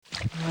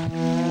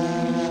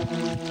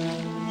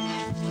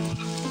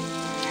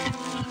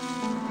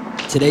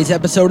Today's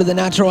episode of the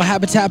Natural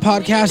Habitat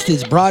Podcast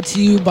is brought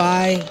to you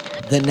by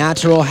the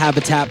Natural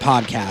Habitat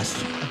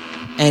Podcast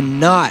and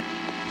not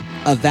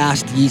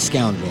Avast Ye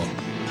Scoundrel.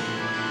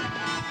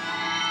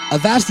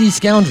 Avast Ye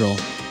Scoundrel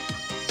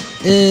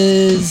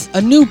is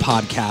a new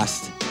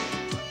podcast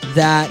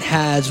that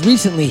has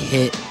recently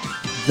hit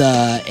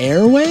the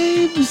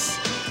airwaves,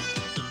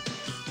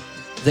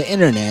 the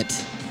internet,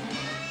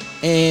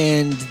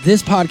 and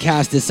this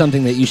podcast is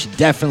something that you should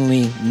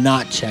definitely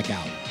not check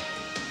out.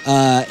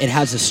 It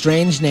has a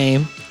strange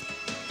name.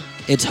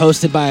 It's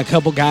hosted by a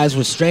couple guys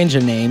with stranger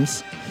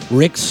names.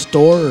 Rick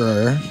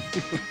Storer.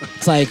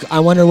 It's like, I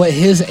wonder what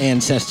his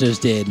ancestors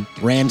did.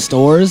 Ran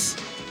stores.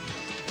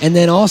 And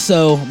then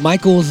also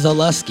Michael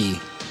Zaluski,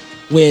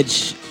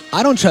 which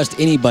I don't trust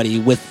anybody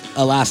with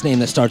a last name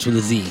that starts with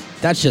a Z.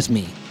 That's just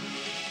me.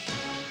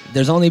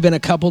 There's only been a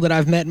couple that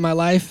I've met in my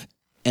life,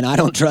 and I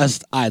don't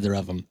trust either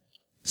of them.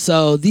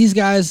 So these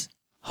guys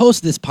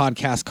host this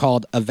podcast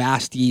called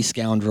Avast Ye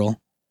Scoundrel.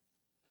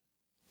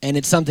 And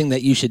it's something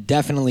that you should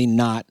definitely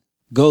not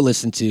go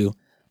listen to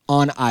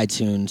on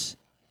iTunes.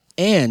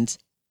 And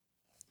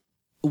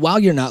while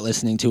you're not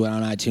listening to it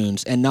on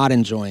iTunes and not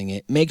enjoying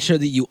it, make sure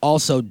that you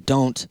also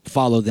don't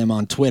follow them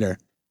on Twitter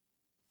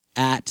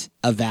at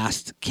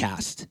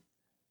AvastCast.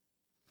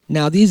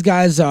 Now, these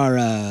guys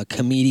are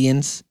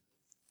comedians.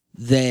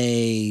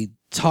 They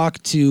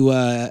talk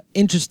to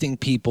interesting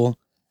people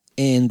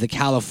in the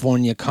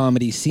California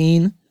comedy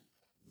scene.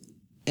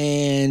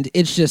 And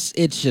it's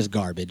just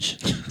garbage.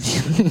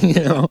 You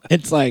know,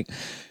 it's like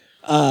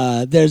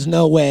there's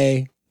no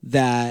way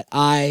that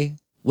I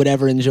would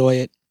ever enjoy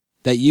it,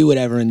 that you would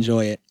ever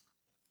enjoy it,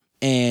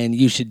 and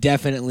you should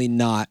definitely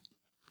not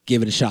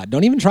give it a shot.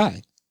 Don't even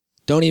try.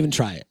 Don't even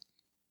try it.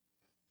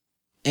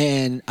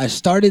 And I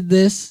started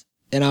this,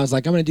 and I was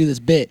like, I'm going to do this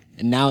bit,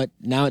 and now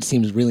it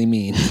seems really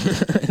mean.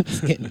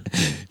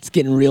 It's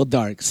getting real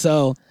dark.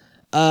 So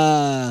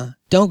don't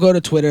go to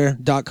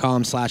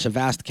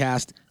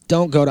twitter.com/AvastCast.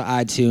 Don't go to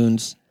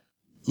iTunes,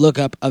 look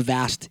up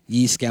Avast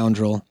Ye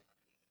Scoundrel,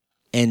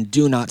 and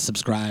do not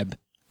subscribe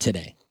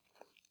today.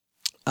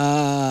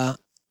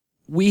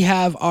 We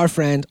have our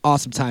friend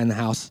Awesome Ty in the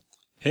house.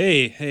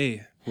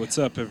 Hey, what's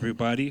up,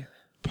 everybody?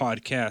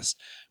 Podcast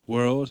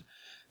world.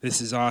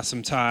 This is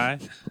Awesome Ty,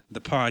 the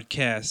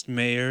podcast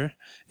mayor,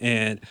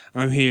 and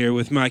I'm here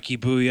with Mikey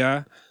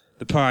Booyah,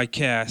 the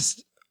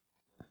podcast.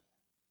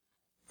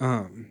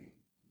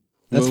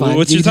 That's fine.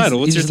 What's your title?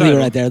 What's your title? Leave it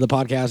right there. The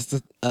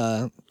podcast.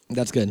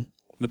 That's good.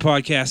 The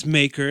podcast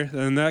maker,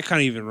 and that kind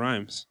of even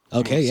rhymes.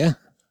 Okay, yeah.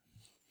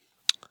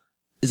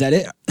 Is that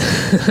it?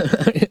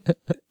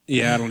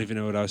 Yeah, I don't even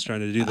know what I was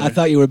trying to do there. I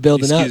thought you were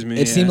building Excuse up. me,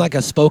 It seemed like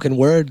a spoken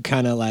word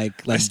kind of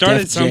like I started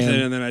Def something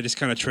Jam. and then I just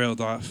kind of trailed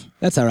off.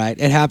 It's all right.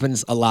 It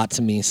happens a lot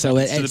to me. So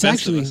it's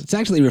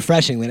actually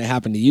refreshing that it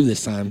happened to you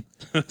this time.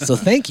 So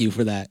thank you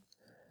for that.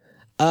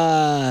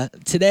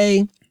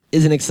 Today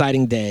is an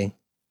exciting day.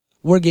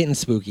 We're getting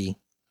spooky,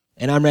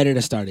 and I'm ready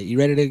to start it. You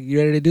ready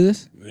to do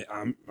this?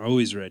 I'm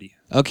always ready.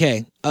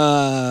 Okay.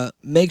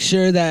 Make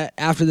sure that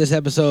after this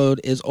episode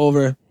is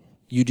over,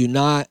 you do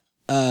not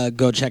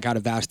go check out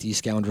Avast Ye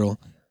Scoundrel.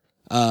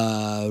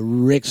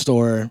 Rick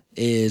Storer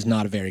is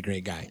not a very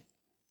great guy.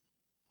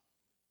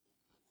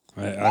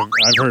 I've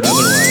heard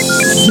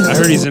otherwise. I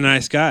heard he's a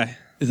nice guy.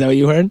 Is that what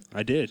you heard?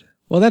 I did.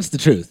 Well, that's the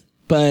truth.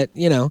 But,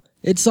 you know,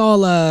 it's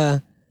all.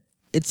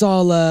 It's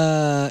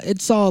all.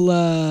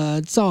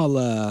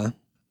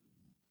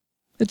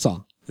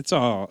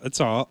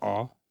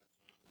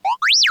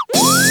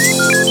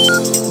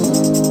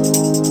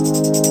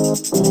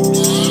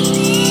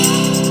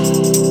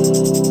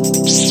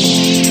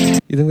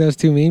 You think that was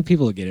too mean?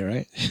 People will get it,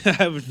 right?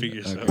 I would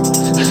figure so.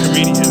 They're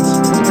comedians.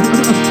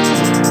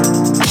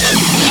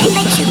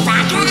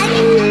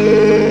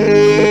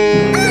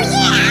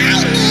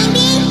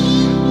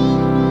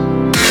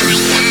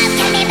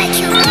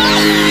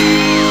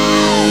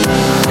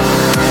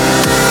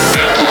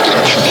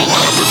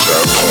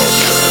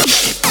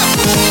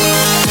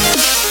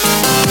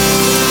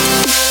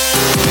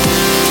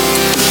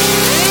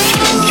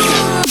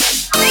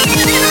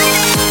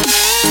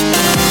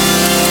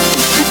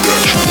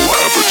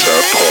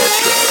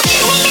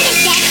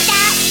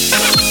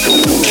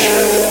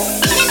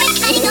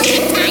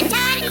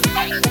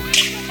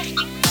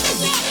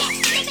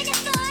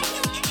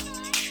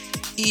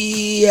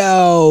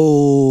 Yo,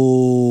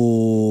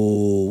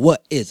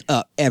 what is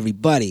up,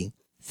 everybody?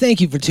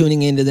 Thank you for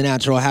tuning in to the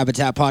Natural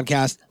Habitat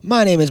Podcast.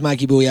 My name is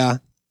Mikey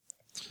Booyah.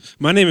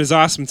 My name is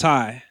Awesome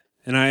Ty,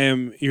 and I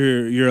am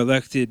your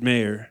elected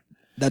mayor.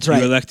 That's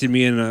right. You elected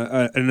me in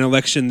an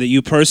election that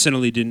you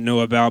personally didn't know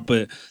about,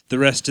 but the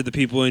rest of the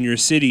people in your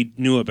city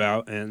knew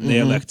about, and they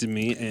elected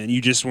me, and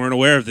you just weren't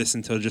aware of this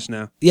until just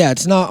now. Yeah,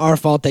 it's not our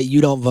fault that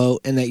you don't vote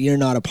and that you're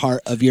not a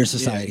part of your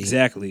society. Yeah,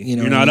 exactly. You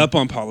know You're not up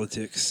on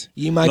politics.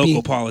 You might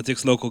local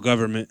politics, local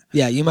government.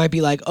 Yeah, you might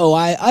be like, oh,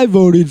 I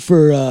voted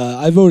for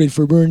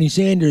Bernie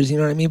Sanders. You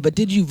know what I mean? But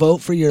did you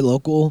vote for your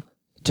local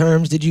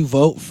terms? Did you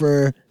vote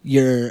for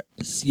your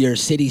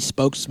city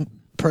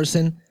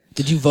spokesperson?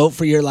 Did you vote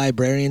for your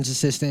librarian's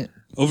assistant?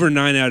 over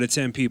 9 out of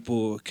 10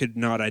 people could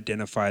not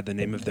identify the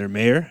name of their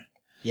mayor.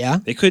 Yeah?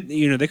 They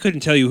couldn't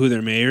tell you who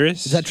their mayor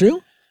is. Is that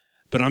true?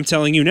 But I'm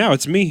telling you now,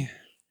 it's me.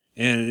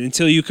 And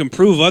until you can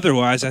prove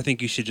otherwise, I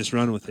think you should just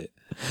run with it.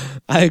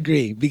 I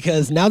agree,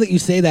 because now that you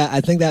say that,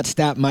 I think that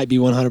stat might be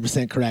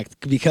 100%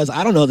 correct, because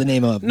I don't know the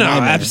name of No,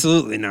 my mayor.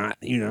 absolutely not,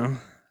 you know.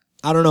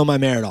 I don't know my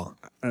mayor at all.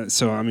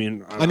 I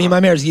mean, my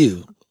mayor's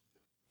you.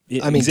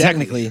 Yeah, I mean,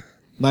 exactly. technically,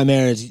 my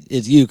mayor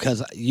is you,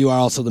 because you are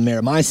also the mayor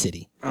of my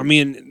city. I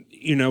mean,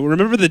 you know,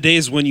 remember the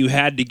days when you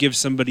had to give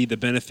somebody the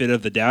benefit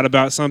of the doubt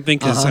about something?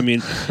 Because, I mean,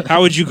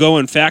 how would you go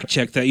and fact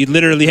check that? You'd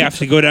literally have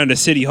to go down to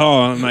City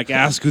Hall and, like,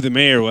 ask who the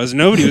mayor was.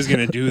 Nobody was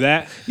going to do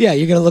that. Yeah,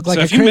 you're going to look like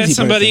So a if crazy you met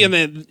somebody person.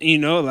 and then, you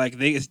know, like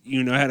they,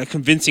 you know, had a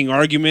convincing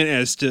argument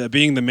as to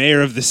being the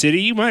mayor of the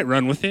city, you might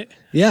run with it.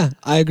 Yeah,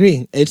 I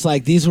agree. It's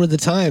like these were the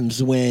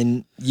times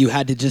when you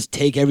had to just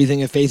take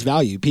everything at face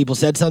value. People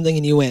said something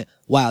and you went,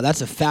 wow,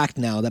 that's a fact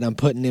now that I'm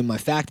putting in my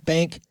fact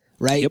bank,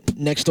 right? Yep.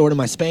 Next door to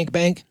my spank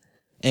bank.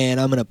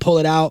 And I'm going to pull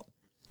it out,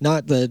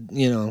 not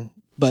the,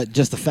 but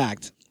just the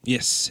fact.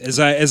 Yes, as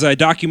I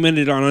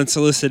documented on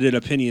Unsolicited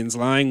Opinions,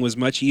 lying was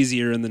much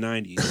easier in the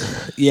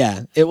 90s.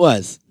 Yeah, it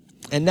was.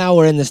 And now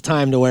we're in this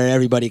time to where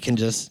everybody can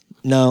just,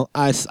 no,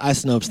 I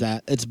Snopes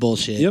that. It's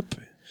bullshit. Yep.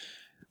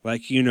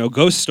 Like, you know,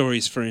 ghost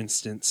stories, for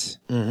instance.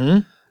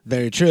 Mm-hmm.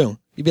 Very true.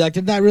 You'd be like,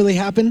 did that really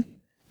happen?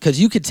 Because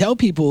you could tell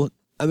people,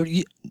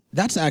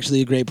 that's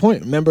actually a great point.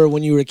 Remember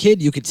when you were a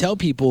kid, you could tell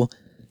people,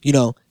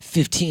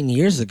 15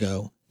 years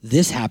ago,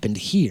 this happened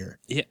here.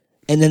 Yeah.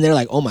 And then they're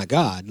like, oh my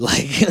God,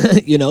 like,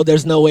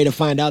 there's no way to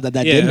find out that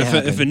didn't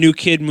happen. If a new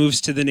kid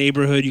moves to the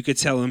neighborhood, you could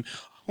tell him,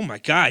 oh my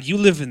God, you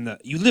live in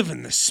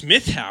the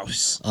Smith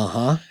house.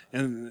 Uh-huh.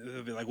 And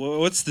they'll be like, well,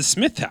 what's the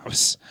Smith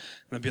house?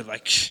 And I'll be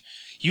like,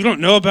 you don't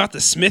know about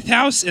the Smith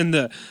house and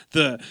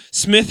the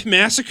Smith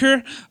massacre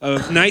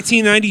of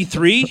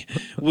 1993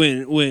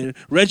 when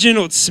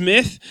Reginald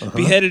Smith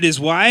beheaded his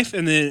wife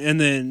and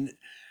then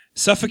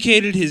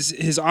suffocated his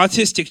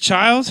autistic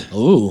child?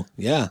 Oh,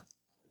 yeah.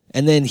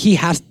 And then he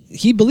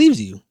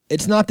believes you.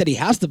 It's not that he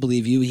has to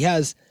believe you. He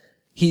has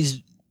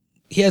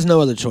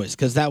no other choice,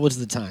 because that was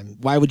the time.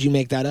 Why would you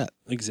make that up?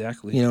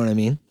 Exactly. You know what I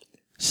mean?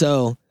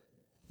 So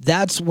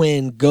that's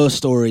when ghost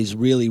stories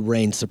really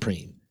reigned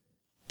supreme,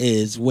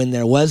 is when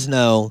there was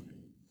no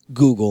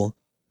Google.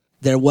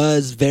 There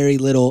was very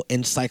little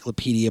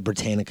Encyclopedia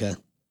Britannica.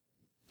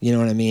 You know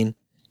what I mean?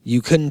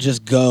 You couldn't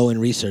just go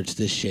and research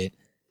this shit.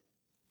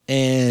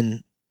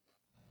 And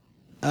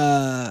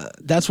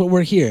that's what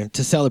we're here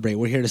to celebrate.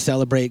 We're here to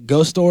celebrate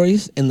ghost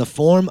stories in the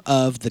form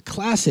of the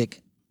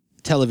classic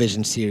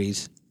television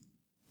series,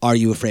 Are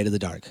You Afraid of the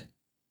Dark?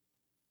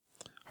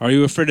 Are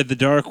You Afraid of the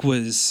Dark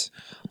was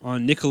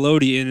on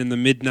Nickelodeon in the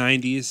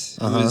mid-90s.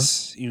 It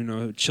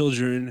was,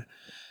 children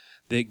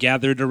that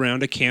gathered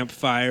around a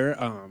campfire,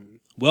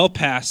 well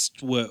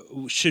past what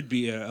should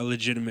be a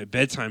legitimate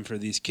bedtime for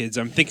these kids.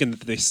 I'm thinking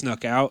that they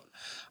snuck out.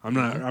 I'm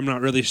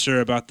not really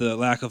sure about the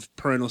lack of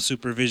parental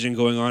supervision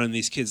going on in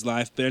these kids'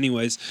 life, but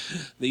anyways,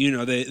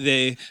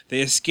 they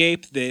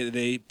escape,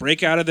 they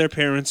break out of their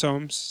parents'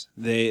 homes,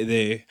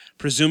 they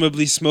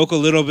presumably smoke a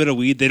little bit of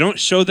weed. They don't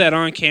show that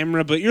on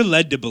camera, but you're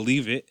led to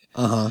believe it.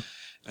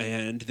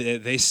 And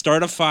they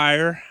start a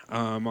fire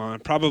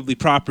on probably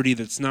property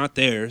that's not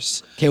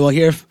theirs. Okay,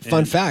 well,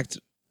 fun fact: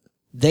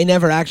 they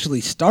never actually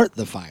start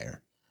the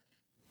fire.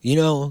 You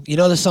know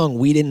the song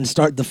 "We Didn't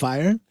Start the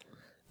Fire."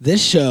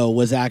 This show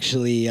was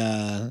actually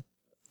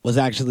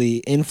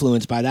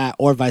influenced by that,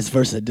 or vice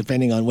versa,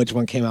 depending on which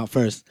one came out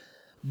first.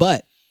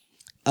 But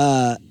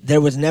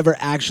there was never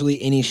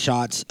actually any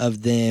shots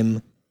of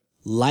them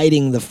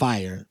lighting the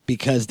fire,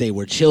 because they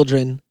were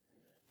children.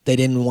 They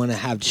didn't want to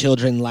have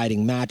children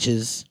lighting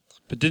matches.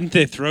 But didn't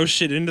they throw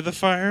shit into the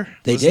fire?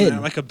 They Wasn't did.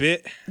 that like a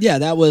bit? Yeah,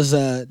 that was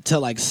to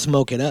like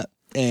smoke it up,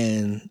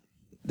 and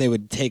they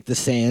would take the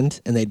sand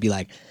and they'd be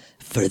like,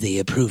 "For the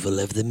approval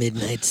of the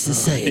Midnight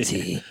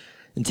Society."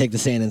 And take the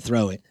sand and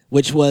throw it,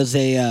 which was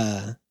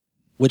a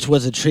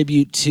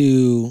tribute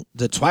to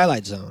the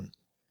Twilight Zone,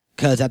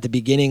 because at the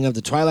beginning of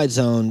the Twilight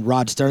Zone,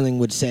 Rod Sterling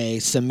would say,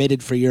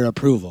 "Submitted for your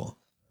approval."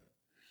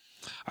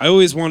 I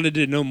always wanted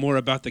to know more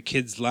about the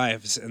kids'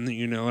 lives, and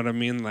you know what I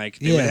mean. Like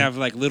they would have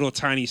like little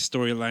tiny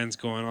storylines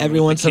going on every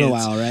with once the in a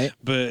kids, while, right?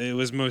 But it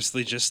was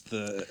mostly just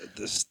the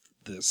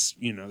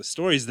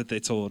stories that they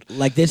told.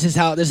 Like this is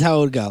how it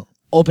would go.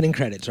 Opening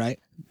credits, right?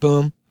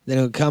 Boom. Then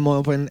it would come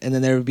open, and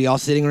then they would be all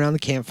sitting around the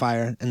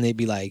campfire, and they'd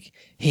be like,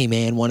 "Hey,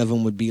 man," one of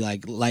them would be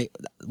like,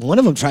 one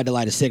of them tried to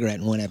light a cigarette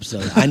in one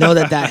episode. I know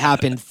that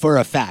happened for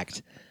a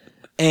fact.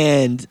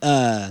 And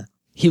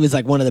he was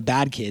like one of the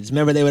bad kids.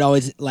 Remember, they would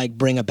always like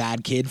bring a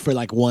bad kid for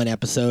like one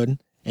episode,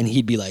 and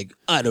he'd be like,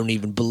 "I don't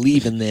even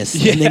believe in this."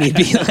 Yeah. And then he'd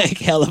be like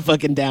hella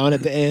fucking down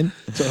at the end.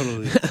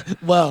 Totally.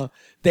 Well,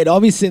 they'd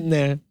all be sitting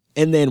there,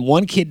 and then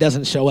one kid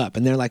doesn't show up,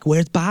 and they're like,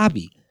 "Where's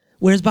Bobby?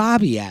 Where's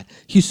Bobby at?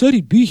 He said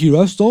he'd be here.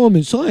 I saw him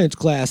in science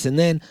class." And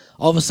then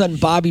all of a sudden,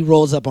 Bobby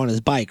rolls up on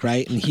his bike,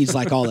 right? And he's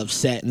like all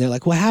upset. And they're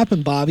like, "What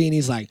happened, Bobby?" And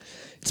he's like,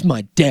 "It's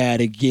my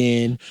dad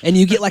again." And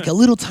you get like a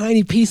little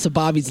tiny piece of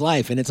Bobby's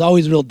life, and it's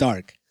always real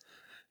dark.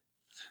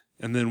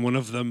 and then one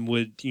of them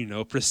would,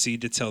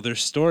 proceed to tell their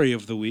story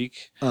of the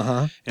week.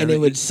 And it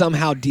would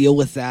somehow deal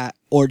with that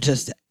or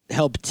just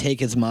help take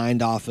his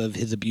mind off of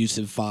his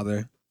abusive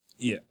father.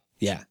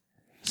 Yeah.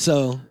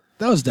 So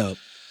that was dope.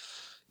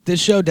 This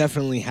show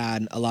definitely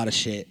had a lot of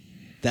shit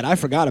that I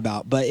forgot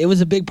about, but it was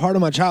a big part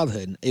of my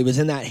childhood. It was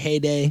in that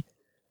heyday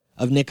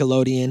of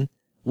Nickelodeon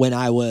when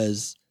I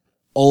was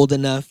old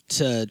enough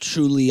to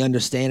truly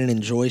understand and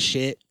enjoy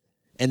shit,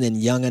 and then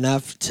young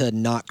enough to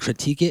not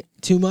critique it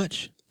too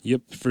much.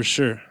 Yep, for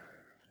sure.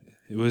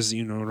 It was,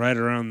 right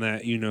around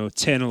that,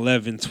 10,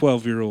 11,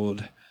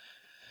 12-year-old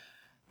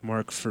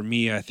mark for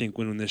me, I think,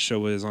 when this show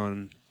was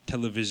on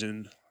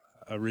television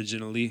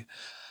originally.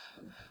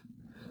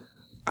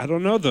 I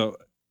don't know, though.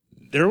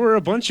 There were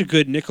a bunch of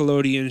good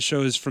Nickelodeon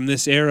shows from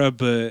this era,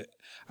 but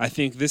I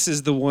think this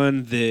is the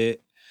one that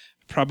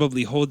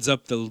probably holds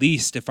up the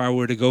least if I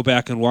were to go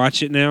back and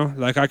watch it now.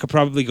 Like, I could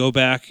probably go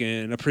back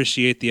and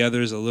appreciate the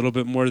others a little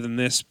bit more than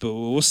this, but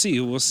we'll see.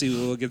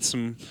 We'll get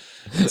some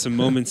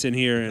moments in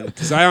here,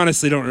 because I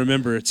honestly don't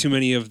remember too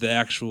many of the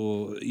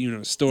actual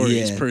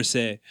stories per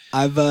se.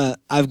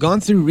 I've gone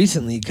through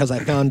recently because I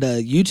found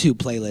a YouTube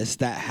playlist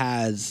that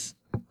has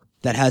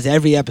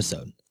every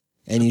episode,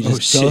 and you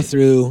just go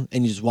through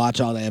and you just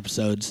watch all the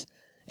episodes,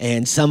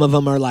 and some of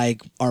them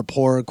are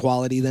poorer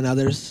quality than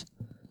others.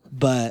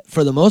 But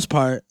for the most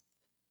part,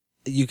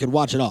 you could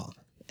watch it all.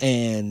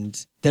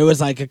 And there was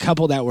a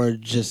couple that were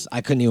just,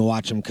 I couldn't even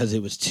watch them because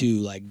it was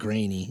too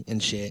grainy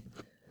and shit.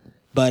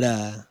 But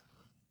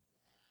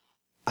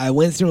I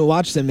went through and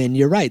watched them, and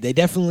you're right. They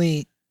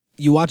definitely,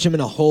 you watch them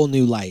in a whole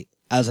new light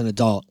as an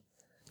adult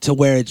to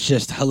where it's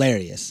just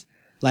hilarious.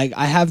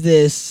 I have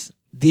these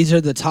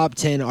are the top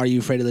 10 Are You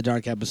Afraid of the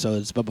Dark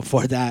episodes. But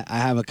before that, I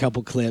have a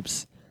couple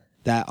clips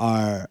that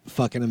are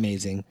fucking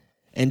amazing.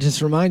 And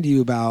just remind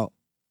you about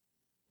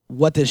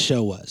what this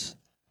show was.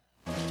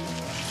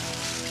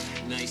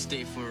 Nice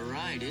day for a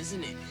ride,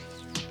 isn't it?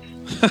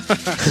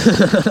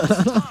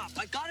 Stop!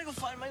 I gotta go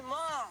find my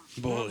mom.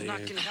 Bullying. I'm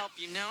not gonna help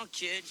you now,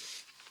 kid.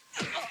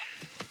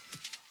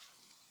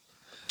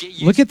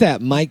 Look at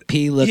that Mike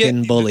P.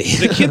 looking bully.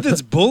 The kid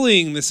that's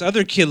bullying this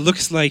other kid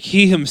looks like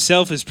he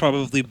himself is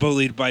probably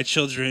bullied by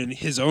children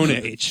his own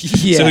age.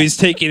 Yeah. So he's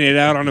taking it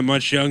out on a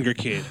much younger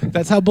kid.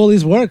 That's how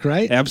bullies work,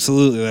 right?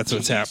 Absolutely, that's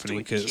what's happening.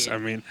 Because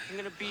I'm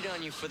gonna beat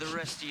on you for the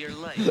rest of your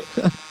life.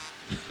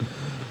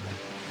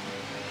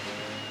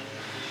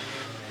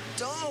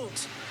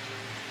 Don't.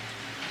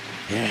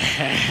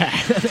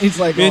 He's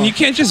like, man, oh. you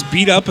can't just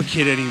beat up a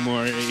kid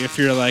anymore if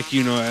you're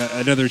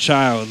another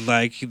child.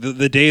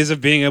 The days of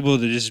being able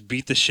to just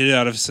beat the shit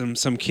out of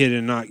some kid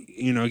and not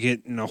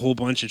get in a whole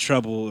bunch of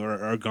trouble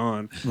are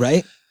gone.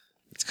 Right?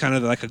 It's kind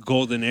of like a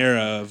golden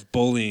era of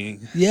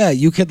bullying. Yeah,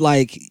 you could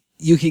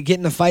get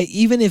in a fight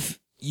even if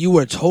you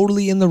were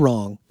totally in the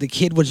wrong. The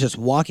kid was just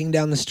walking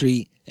down the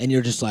street and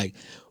you're just like,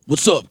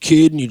 "What's up,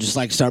 kid?" And you just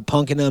start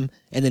punking him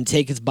and then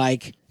take his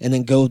bike and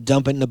then go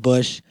dump it in the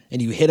bush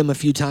and you hit him a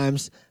few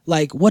times.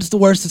 What's the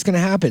worst that's going to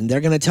happen?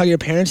 They're going to tell your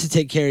parents to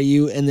take care of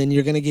you, and then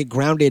you're going to get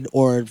grounded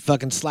or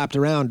fucking slapped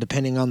around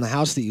depending on the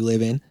house that you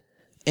live in.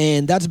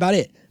 And that's about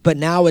it. But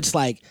now it's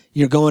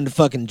you're going to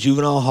fucking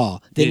juvenile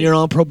hall. Then you're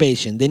on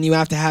probation. Then you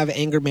have to have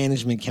anger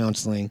management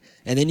counseling.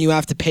 And then you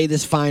have to pay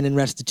this fine and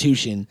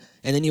restitution.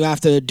 And then you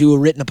have to do a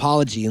written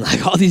apology and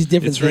all these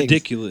different things. It's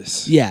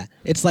ridiculous. Yeah.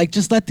 It's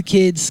just let the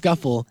kids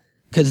scuffle,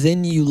 because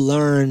then you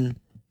learn,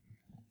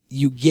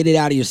 you get it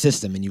out of your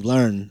system and you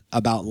learn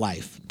about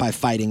life by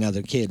fighting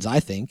other kids, I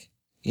think.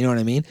 You know what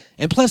I mean?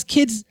 And plus,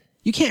 kids,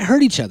 you can't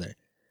hurt each other.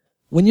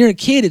 When you're a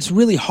kid, it's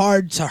really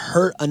hard to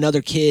hurt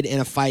another kid in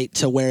a fight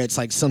to where it's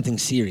something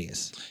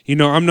serious.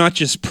 I'm not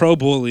just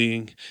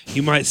pro-bullying.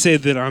 You might say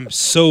that I'm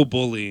so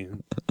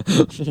bullying.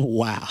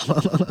 Wow.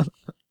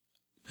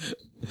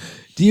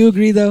 Do you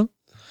agree, though?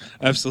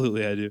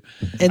 Absolutely, I do.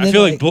 And I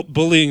feel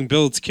bullying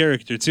builds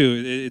character,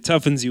 too. It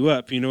toughens you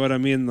up. You know what I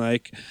mean?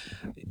 I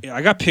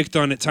got picked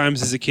on at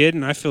times as a kid,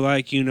 and I feel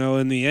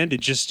in the end,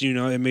 it just,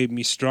 it made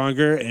me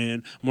stronger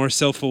and more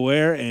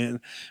self-aware and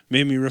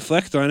made me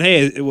reflect on,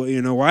 hey,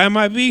 why am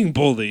I being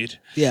bullied?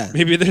 Yeah.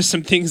 Maybe there's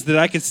some things that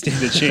I could stand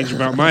to change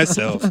about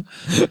myself.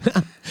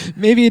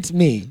 Maybe it's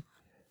me.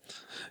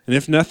 And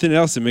if nothing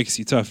else, it makes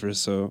you tougher.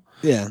 So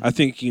yeah, I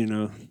think,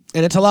 And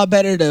it's a lot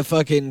better to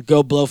fucking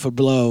go blow for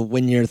blow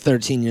when you're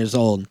 13 years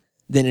old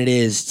than it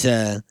is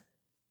to,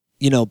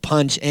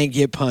 punch and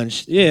get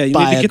punched you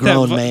by need to a get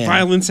grown that man.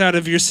 violence out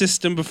of your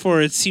system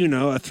before it's,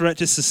 a threat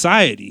to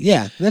society.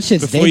 Yeah, that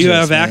shit's before dangerous, you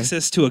have man.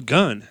 access to a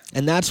gun.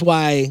 And that's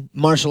why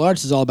martial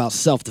arts is all about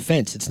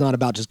self-defense. It's not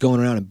about just going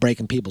around and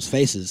breaking people's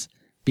faces,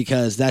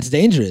 because that's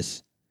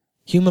dangerous.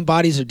 Human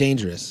bodies are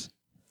dangerous.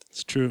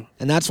 It's true.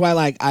 And that's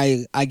why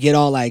I get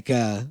all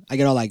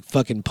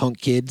fucking punk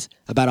kids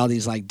about all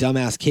these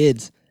dumbass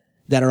kids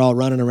that are all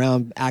running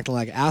around acting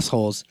like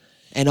assholes,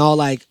 and I'll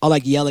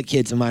yell at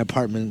kids in my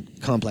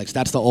apartment complex.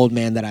 That's the old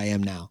man that I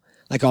am now.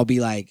 I'll be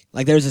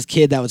there's this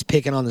kid that was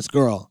picking on this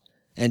girl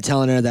and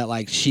telling her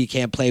that she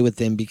can't play with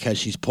him because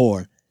she's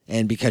poor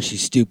and because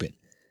she's stupid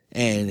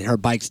and her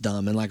bike's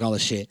dumb and all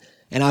this shit.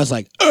 And I was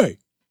like, "Hey,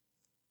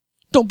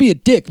 don't be a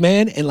dick,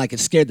 man. And like, it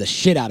scared the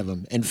shit out of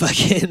him. And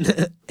fucking,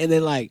 and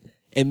then like,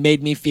 it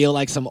made me feel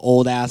like some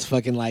old ass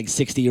fucking like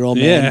 60-year-old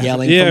man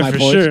yelling from my for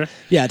porch. Sure.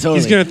 Yeah, totally.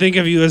 He's going to think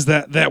of you as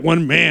that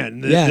one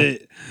man.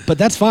 But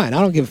that's fine.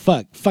 I don't give a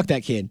fuck. Fuck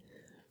that kid.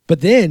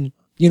 But then,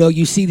 you know,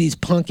 you see these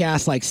punk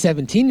ass like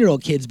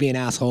 17-year-old kids being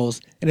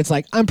assholes. And it's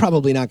like, I'm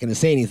probably not going to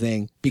say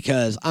anything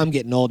because I'm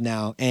getting old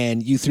now.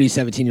 And you 3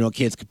 17-year-old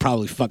kids could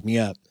probably fuck me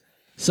up.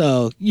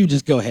 So you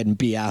just go ahead and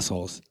be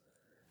assholes.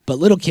 But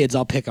little kids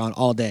I'll pick on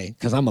all day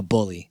because I'm a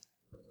bully.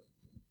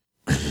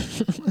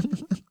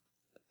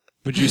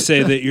 Would you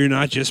say that you're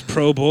not just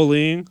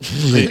pro-bullying?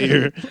 That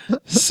you're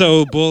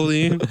so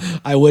bullying?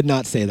 I would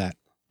not say that.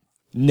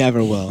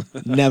 Never will.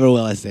 Never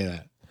will I say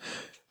that.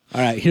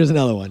 All right, here's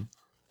another one.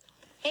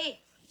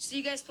 Hey, so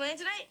you guys playing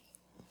tonight?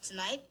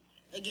 Tonight?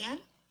 Again?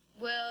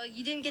 Well,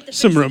 you didn't get the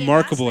Some picture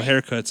remarkable last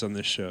night. haircuts on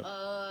this show.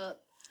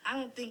 I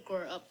don't think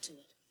we're up to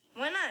it.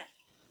 Why not?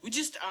 We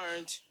just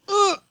aren't.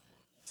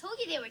 Told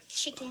you they were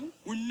chicken.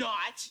 We're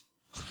not.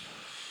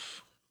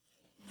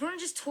 Vern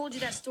just told you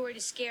that story to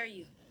scare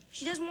you.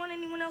 She doesn't want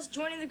anyone else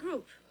joining the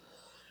group.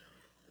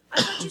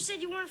 I thought you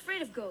said you weren't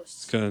afraid of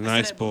ghosts. Got a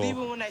nice I believe it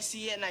bowl. when I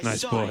see it, and I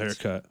Nice saw bowl it.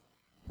 haircut.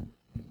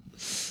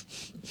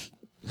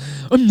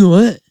 I'm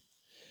not.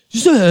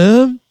 Yes, I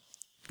am.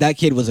 That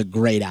kid was a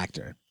great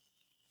actor.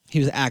 He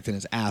was acting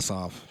his ass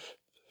off.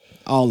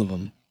 All of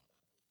them.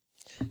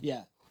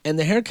 Yeah. And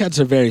the haircuts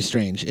are very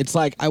strange. It's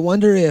like, I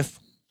wonder if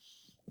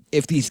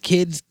these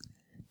kids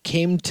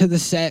came to the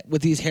set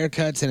with these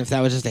haircuts and if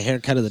that was just a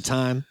haircut of the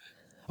time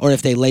or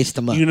if they laced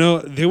them up. You know,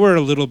 they were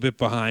a little bit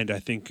behind, I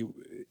think,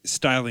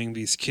 styling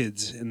these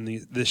kids in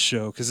this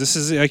show. Because this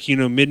is like, you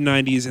know,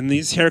 mid-90s. And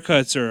these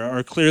haircuts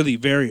are clearly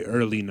very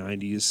early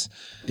 90s.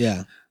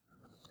 Yeah.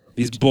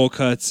 These bowl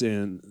cuts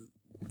and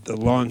the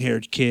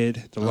long-haired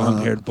kid, the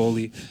long-haired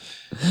bully.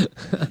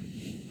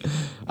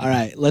 All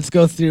right, let's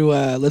go through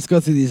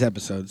these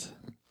episodes.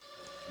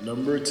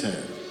 Number 10,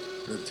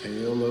 The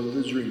Tale of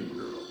the Dream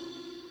Girl.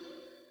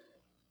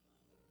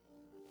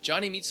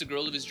 Johnny meets the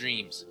girl of his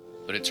dreams,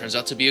 but it turns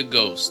out to be a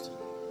ghost.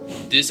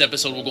 This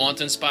episode will go on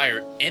to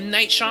inspire M.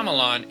 Night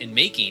Shyamalan in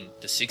making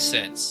The Sixth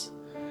Sense.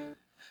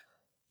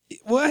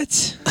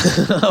 What?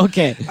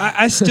 Okay.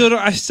 I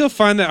still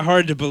find that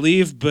hard to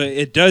believe, but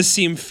it does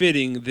seem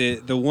fitting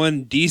that the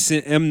one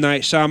decent M.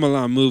 Night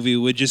Shyamalan movie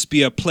would just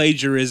be a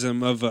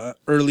plagiarism of a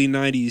early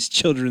 90s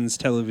children's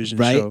television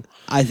Right? show.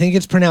 I think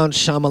it's pronounced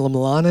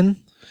Shyamalan.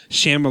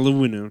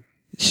 Shamaluminum.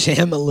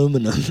 Sham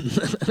aluminum.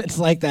 It's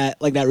like that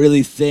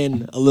really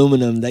thin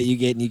aluminum that you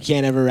get and you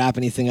can't ever wrap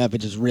anything up. It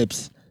just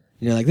rips.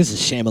 You're like, this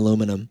is sham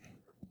aluminum.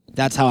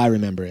 That's how I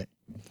remember it.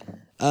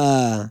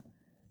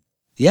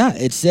 Yeah,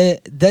 it's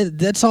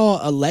that's all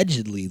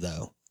allegedly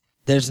though.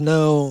 There's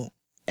no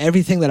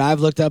everything that I've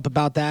looked up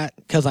about that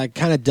because I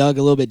kind of dug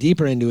a little bit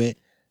deeper into it,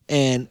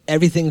 and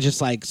everything's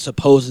just like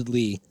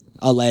supposedly,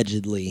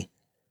 allegedly.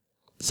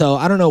 So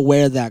I don't know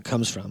where that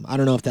comes from. I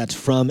don't know if that's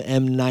from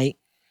M.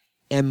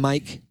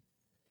 Mike.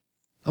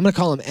 I'm gonna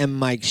call him M.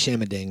 Mike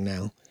Shamading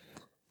now.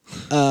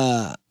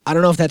 I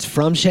don't know if that's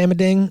from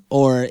Shamading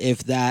or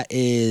if that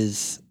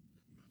is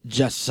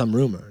just some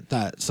rumor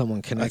that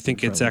someone connected. I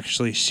think it's from.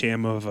 actually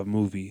sham of a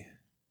movie.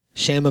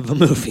 Sham of a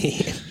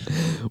movie,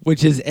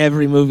 which is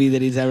every movie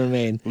that he's ever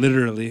made.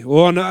 Literally.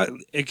 Well, not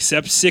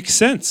except Sixth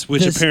Sense,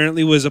 which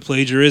apparently was a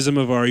plagiarism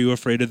of Are You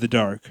Afraid of the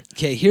Dark?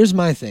 Okay, here's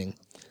my thing.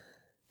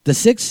 The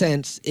Sixth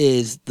Sense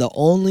is the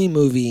only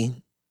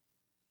movie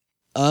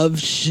of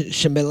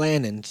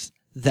Shyamalan's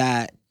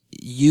that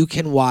you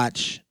can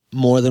watch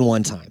more than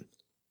one time.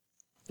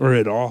 Or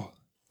at all.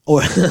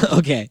 Or,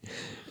 okay,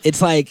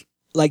 it's like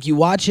you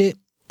watch it,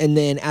 and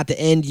then at the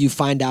end you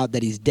find out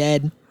that he's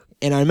dead.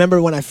 And I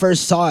remember when I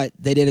first saw it,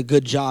 they did a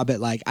good job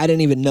at I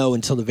didn't even know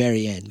until the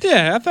very end.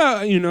 Yeah, I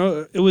thought,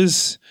 it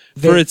was,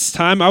 for its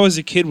time, I was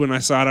a kid when I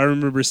saw it. I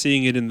remember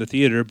seeing it in the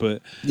theater,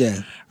 but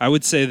yeah, I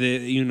would say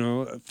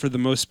that, for the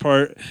most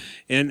part,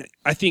 and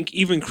I think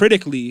even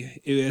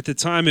critically, at the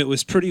time, it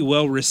was pretty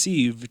well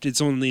received.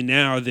 It's only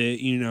now that,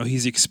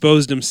 he's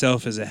exposed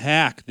himself as a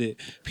hack that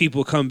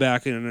people come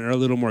back and are a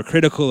little more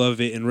critical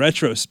of it in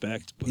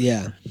retrospect. But.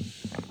 Yeah.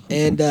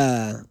 And,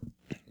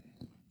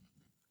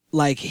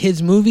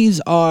 his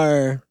movies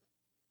are,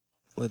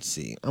 let's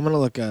see, I'm going to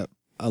look up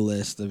a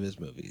list of his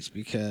movies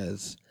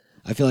because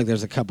I feel like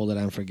there's a couple that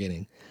I'm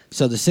forgetting.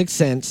 So The Sixth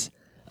Sense,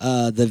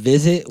 The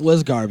Visit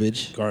was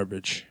garbage.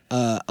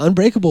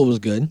 Unbreakable was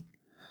good.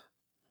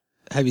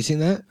 Have you seen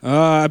that?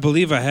 I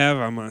believe I have.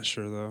 I'm not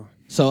sure though.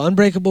 So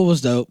Unbreakable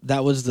was dope.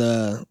 That was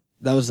the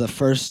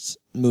first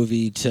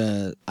movie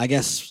to, I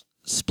guess,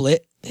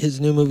 Split. His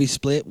new movie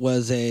Split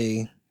was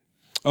a...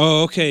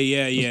 Oh, okay,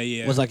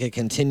 yeah. Was like a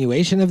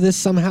continuation of this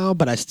somehow,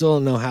 but I still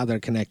don't know how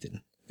they're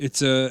connected.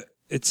 It's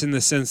in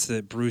the sense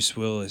that Bruce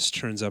Willis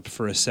turns up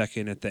for a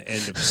second at the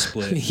end of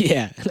Split.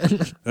 Yeah.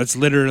 That's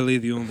literally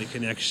the only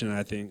connection,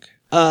 I think.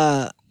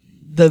 The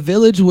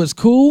Village was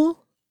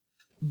cool,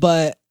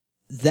 but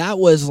that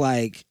was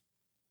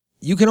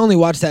you can only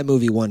watch that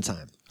movie one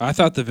time. I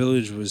thought The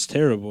Village was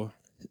terrible.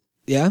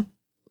 Yeah?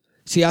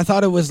 See, I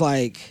thought it was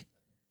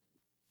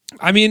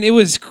I mean, it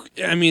was.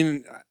 I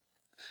mean,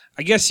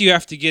 I guess you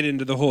have to get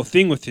into the whole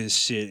thing with his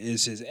shit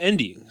is his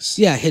endings.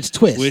 Yeah, his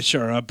twist. Which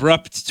are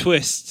abrupt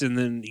twists, and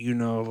then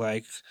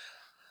like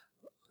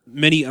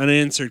many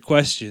unanswered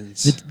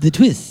questions. The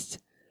twist.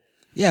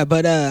 Yeah,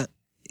 but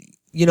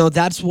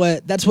that's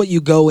what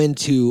you go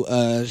into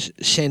a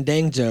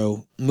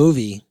Shandangjo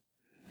movie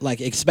like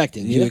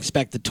expecting. You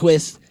expect the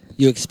twist.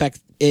 You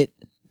expect it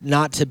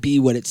not to be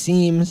what it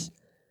seems.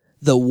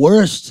 The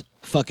worst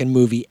fucking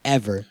movie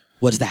ever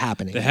was The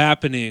Happening. The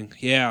Happening,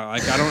 yeah.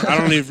 Like I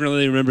don't even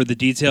really remember the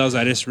details.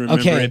 I just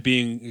remember it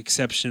being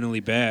exceptionally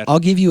bad. I'll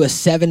give you a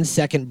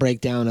 7-second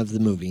breakdown of the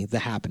movie, The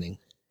Happening.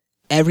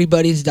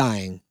 Everybody's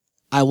dying.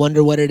 I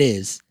wonder what it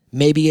is.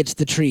 Maybe it's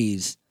the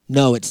trees.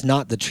 No, it's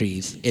not the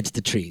trees. It's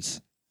the trees.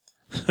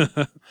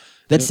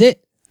 That's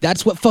it.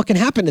 That's what fucking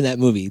happened in that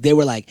movie. They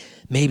were like,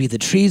 maybe the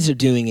trees are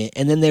doing it.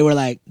 And then they were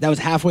like, that was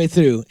halfway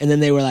through. And then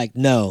they were like,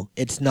 no,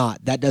 it's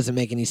not. That doesn't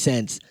make any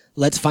sense.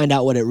 Let's find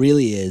out what it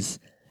really is.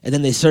 And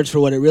then they searched for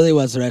what it really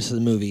was the rest of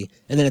the movie.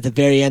 And then at the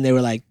very end, they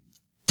were like,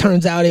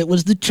 turns out it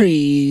was the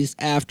trees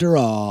after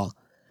all.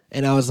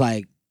 And I was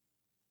like,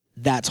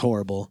 that's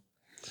horrible.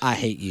 I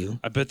hate you.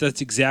 I bet that's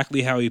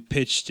exactly how he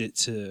pitched it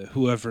to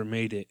whoever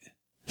made it,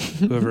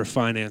 whoever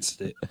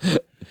financed it.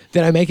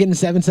 Did I make it in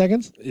 7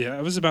 seconds? Yeah,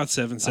 it was about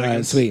 7 seconds. All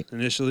right, sweet.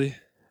 Initially.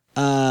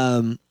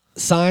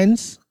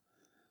 Signs.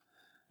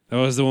 That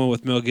was the one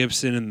with Mel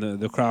Gibson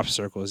and the crop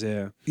circles,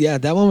 yeah. Yeah,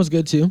 that one was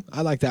good too.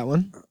 I like that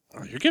one.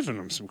 Oh, you're giving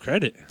him some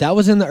credit. That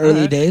was in the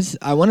early days.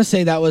 I want to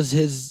say that was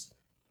his.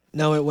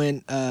 No, it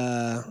went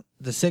The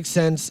Sixth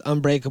Sense,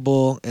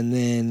 Unbreakable, and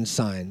then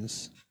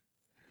Signs.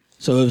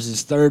 So it was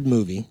his third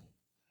movie.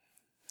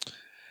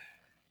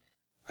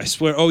 I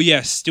swear. Oh,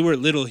 yeah, Stuart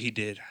Little he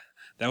did.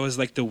 That was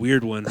like the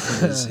weird one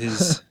from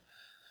his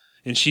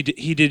and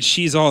he did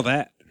She's All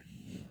That.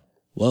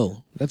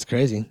 Whoa, that's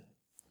crazy.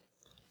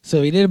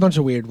 So he did a bunch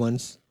of weird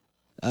ones.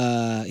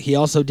 He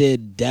also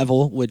did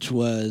Devil, which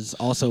was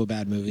also a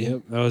bad movie.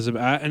 Yep, that was and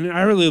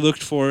I really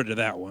looked forward to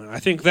that one. I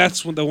think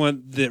that's the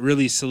one that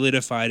really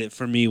solidified it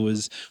for me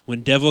was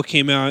when Devil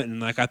came out,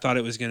 and like I thought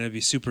it was gonna be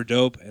super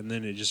dope, and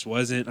then it just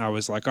wasn't. I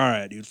was like, all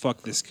right, dude,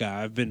 fuck this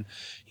guy. I've been,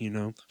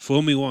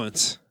 fool me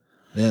once.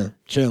 Yeah,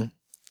 true.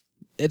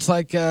 It's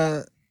like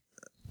I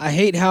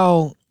hate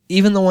how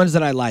even the ones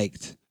that I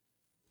liked,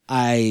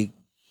 I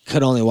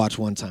could only watch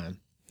one time.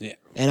 Yeah,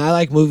 and I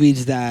like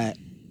movies that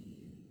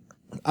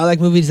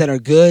are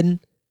good,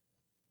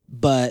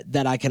 but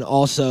that I can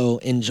also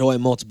enjoy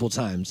multiple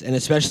times. And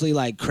especially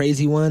like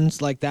crazy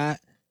ones like that,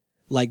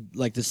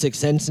 like The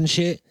Sixth Sense and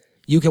shit.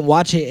 You can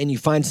watch it and you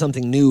find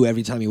something new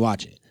every time you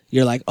watch it.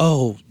 You're like,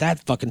 oh,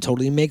 that fucking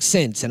totally makes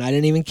sense, and I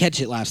didn't even catch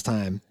it last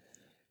time.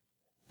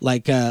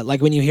 Like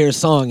when you hear a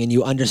song and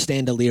you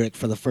understand a lyric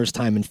for the first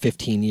time in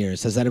 15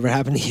 years. Has that ever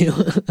happened to you?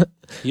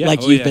 Yeah.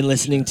 Like you've been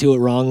listening to it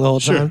wrong the whole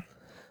time?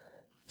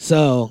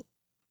 So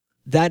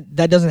that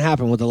doesn't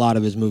happen with a lot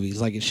of his movies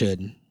like it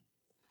should.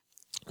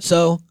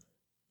 So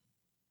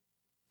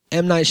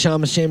M. Night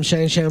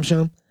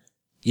Shyamalan,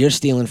 you're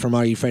stealing from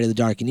Are You Afraid of the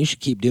Dark, and you should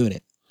keep doing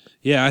it.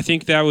 Yeah, I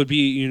think that would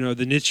be,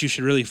 the niche you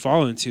should really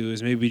fall into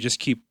is maybe just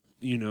keep,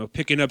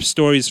 picking up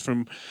stories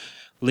from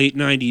late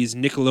 90s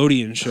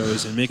Nickelodeon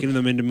shows and making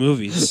them into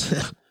movies.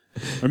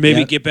 Or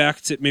maybe get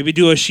back to, maybe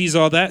do a She's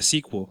All That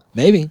sequel.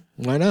 Maybe.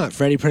 Why not?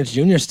 Freddie Prinze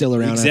Jr. is still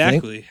around,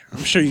 exactly. I think.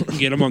 I'm sure you can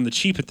get him on the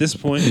cheap at this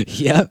point.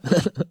 Yep.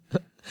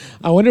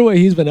 I wonder what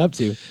he's been up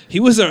to. He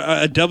was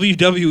a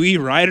WWE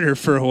writer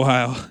for a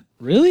while.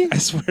 Really? I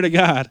swear to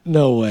God.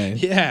 No way.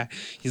 Yeah.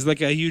 He's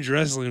like a huge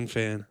wrestling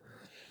fan.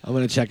 I'm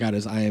going to check out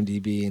his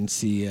IMDb and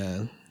see.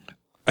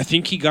 I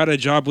think he got a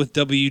job with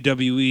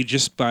WWE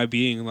just by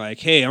being like,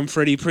 hey, I'm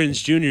Freddie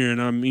Prinze Jr. and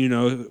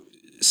I'm,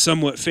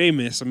 somewhat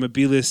famous. I'm a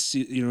B-list,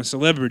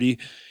 celebrity.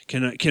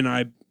 Can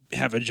I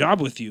have a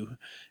job with you?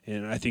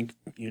 And I think,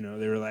 they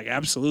were like,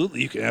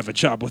 absolutely, you can have a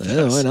job with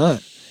us. Why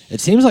not? It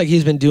seems like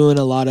he's been doing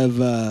a lot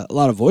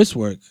of voice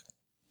work.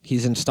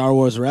 He's in Star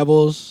Wars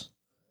Rebels,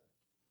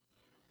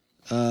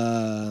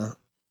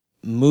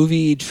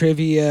 movie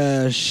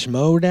trivia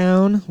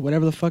Schmodown,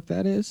 whatever the fuck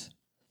that is.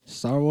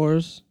 Star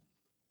Wars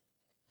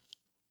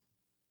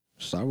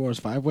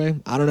 5-Way.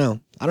 I don't know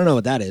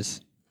what that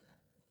is.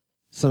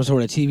 Some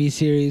sort of TV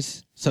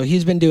series. So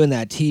he's been doing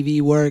that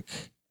TV work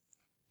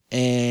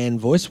and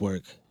voice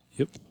work.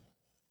 Yep.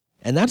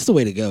 And that's the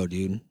way to go,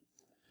 dude.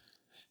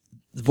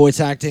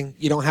 Voice acting,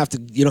 you don't have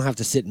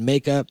to sit in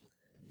makeup.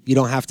 You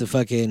don't have to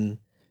fucking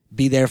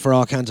be there for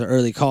all kinds of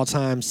early call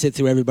times, sit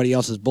through everybody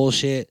else's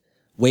bullshit,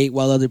 wait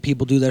while other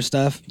people do their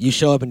stuff. You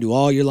show up and do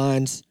all your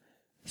lines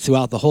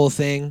throughout the whole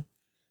thing,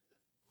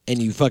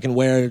 and you fucking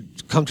wear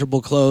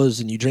comfortable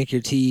clothes and you drink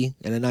your tea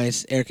in a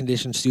nice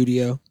air-conditioned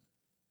studio.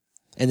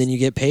 And then you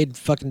get paid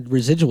fucking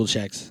residual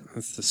checks.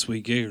 That's the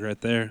sweet gig right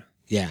there.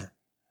 Yeah.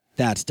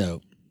 That's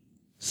dope.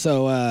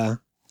 So,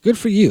 good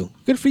for you.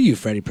 Good for you,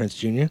 Freddie Prinze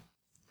Jr.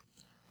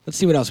 Let's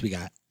see what else we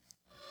got.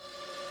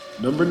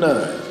 Number 9,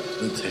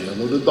 The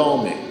Tale of the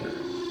Dollmaker.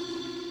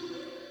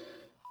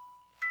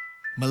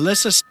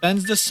 Melissa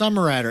spends the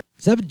summer at her.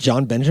 Is that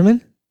John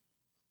Benjamin?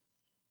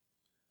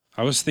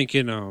 I was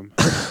thinking,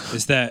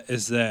 is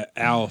that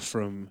Al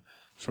from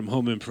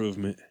Home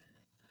Improvement?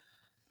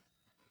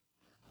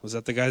 Was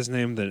that the guy's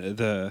name?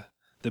 The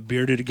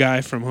bearded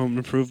guy from Home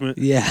Improvement?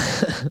 Yeah.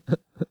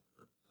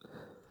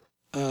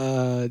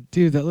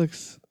 Dude, that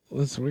looks.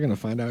 We're gonna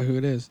find out who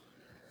it is.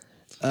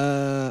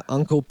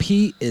 Uncle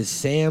Pete is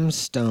Sam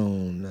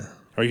Stone.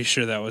 Are you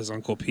sure that was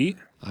Uncle Pete?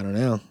 I don't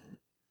know.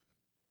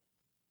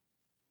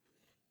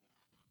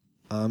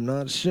 I'm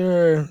not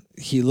sure.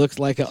 He looks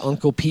like an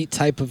Uncle Pete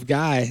type of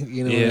guy.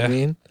 You know what I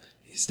mean?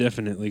 He's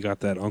definitely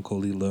got that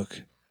uncle-y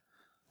look.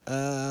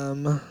 I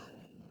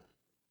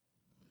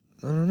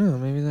don't know.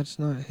 Maybe that's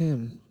not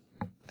him.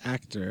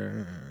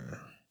 Actor.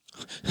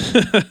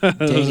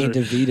 Danny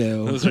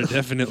DeVito. Those are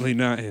definitely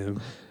not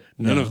him.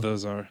 None No. of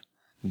those are.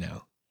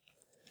 No.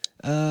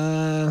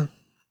 Man,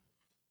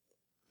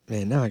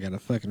 now I gotta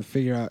fucking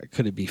figure out.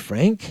 Could it be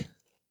Frank?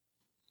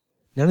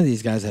 None of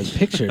these guys have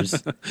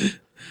pictures.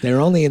 They're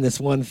only in this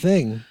one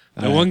thing.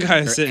 The one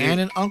guy Her said, aunt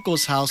and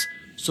uncle's house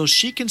so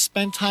she can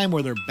spend time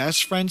with her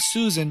best friend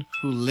Susan,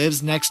 who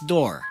lives next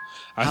door.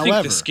 I However,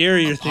 think the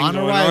scarier thing upon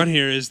going arrival- on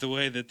here is the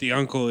way that the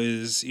uncle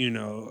is,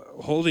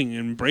 holding,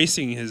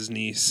 embracing his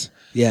niece.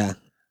 Yeah.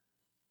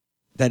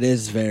 That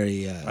is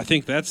very. I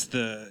think that's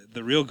the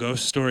real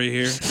ghost story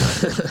here.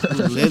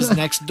 Who lives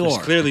next There's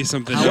door. clearly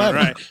something not However,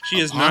 right. She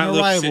has upon not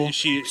arrival, looked.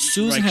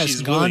 Susan like has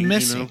she's gone willing,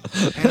 missing,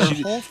 and her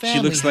She- whole she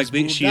family looks like has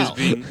moved she is out.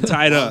 being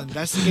tied While up.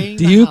 investigating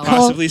Do the you house, call-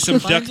 Possibly some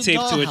she finds duct tape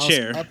to a dollhouse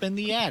chair. up in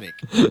the attic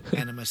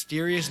and a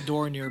mysterious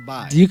door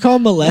nearby. Do you call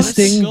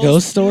molesting Melissa goes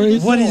ghost through the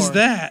stories? What is door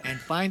that? And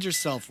finds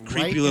herself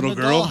Creepy right little in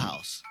the girl.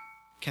 dollhouse.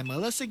 Can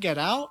Melissa get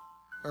out,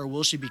 or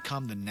will she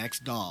become the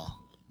next doll?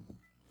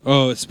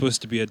 Oh, it's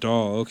supposed to be a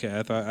doll. Okay,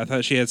 I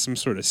thought she had some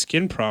sort of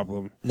skin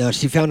problem. No,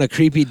 she found a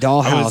creepy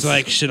dollhouse. I was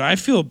like, should I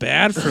feel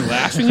bad for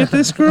laughing at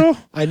this girl?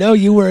 I know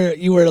you were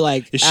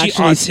like. Is she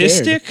actually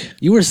scared. autistic?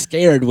 You were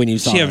scared when you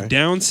Does saw she her. have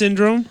Down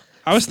syndrome?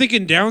 I was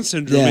thinking Down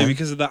syndrome Yeah. maybe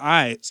because of the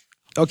eyes.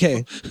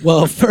 Okay.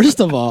 Well, first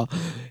of all,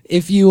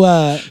 if you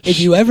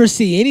ever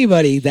see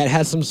anybody that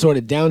has some sort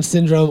of Down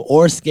syndrome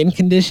or skin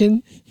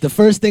condition, the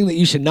first thing that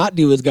you should not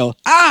do is go,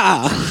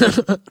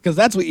 because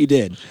that's what you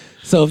did.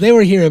 So if they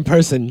were here in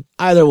person,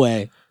 either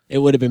way, it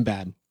would have been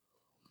bad.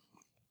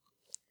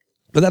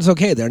 But that's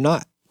okay. They're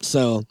not.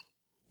 So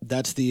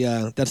that's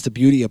the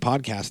beauty of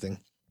podcasting.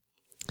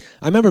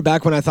 I remember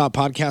back when I thought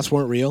podcasts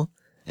weren't real,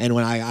 and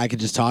when I could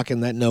just talk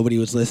and that nobody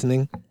was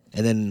listening,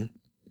 and then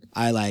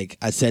I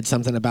said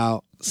something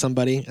about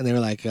somebody, and they were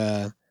like,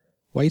 "Why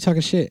are you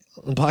talking shit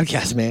on the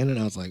podcast, man?" And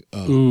I was like,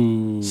 "Oh,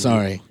 Ooh.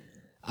 sorry,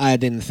 I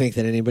didn't think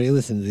that anybody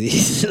listened to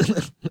these."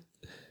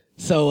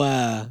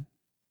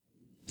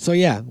 So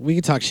yeah, we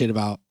could talk shit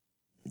about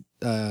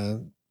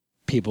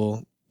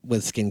people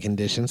with skin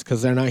conditions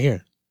because they're not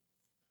here.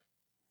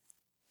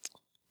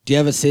 Do you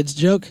have a SIDS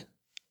joke?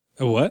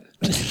 A what?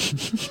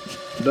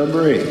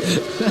 Number 8,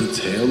 The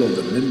Tale of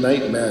the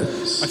Midnight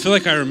Madness. I feel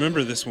like I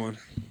remember this one.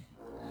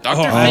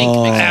 Dr. Oh, Fink I makes a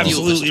deal with the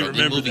absolutely struggling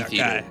remember movie that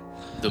theater.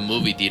 guy. The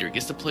movie theater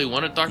gets to play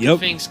one of Dr. Yep.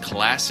 Fink's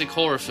classic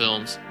horror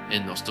films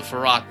in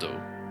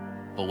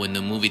Nosferatu. But when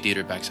the movie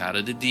theater backs out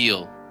of the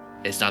deal,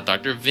 it's not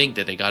Dr. Fink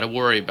that they gotta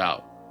worry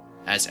about,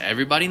 as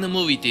everybody in the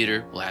movie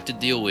theater will have to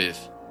deal with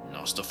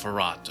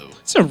Nosferatu.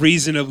 It's a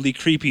reasonably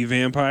creepy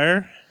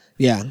vampire.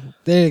 Yeah,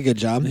 they did a good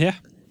job. Yeah.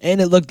 And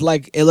it looked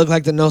like the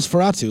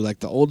Nosferatu,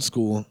 like the old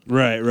school.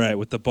 Right,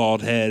 with the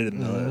bald head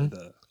and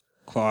the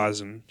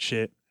claws and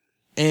shit.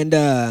 And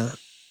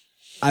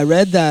I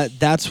read that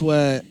that's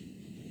what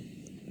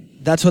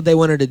they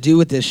wanted to do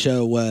with this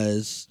show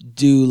was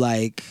do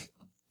like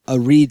a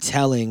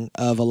retelling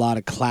of a lot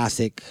of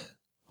classic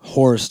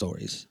horror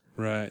stories.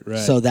 Right.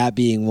 So that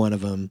being one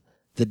of them,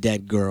 the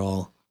dead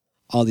girl,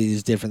 all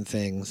these different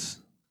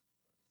things.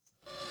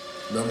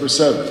 Number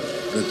 7,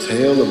 The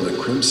Tale of the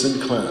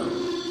Crimson Clown.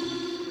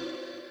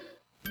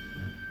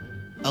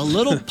 A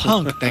little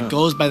punk that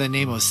goes by the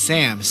name of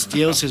Sam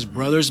steals his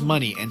brother's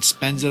money and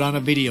spends it on a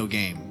video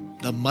game.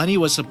 The money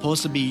was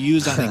supposed to be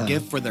used on a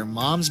gift for their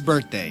mom's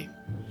birthday.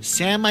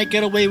 Sam might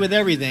get away with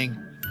everything,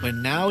 but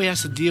now he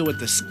has to deal with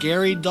the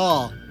scary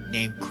doll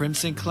named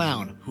Crimson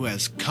Clown who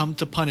has come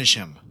to punish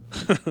him.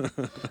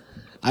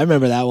 I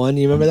remember that one.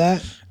 You remember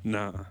that?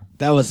 Nah.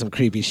 That was some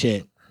creepy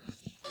shit.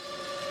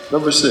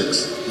 Number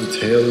 6, The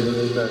Tale of the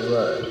Midnight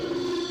Ride.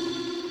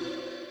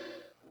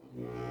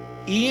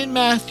 Ian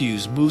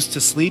Matthews moves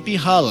to Sleepy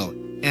Hollow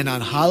and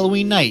on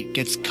Halloween night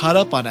gets caught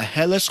up on a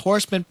Headless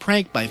Horseman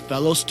prank by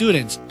fellow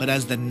students, but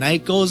as the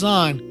night goes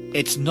on,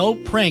 it's no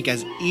prank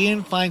as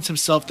Ian finds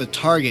himself the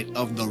target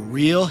of the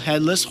real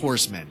Headless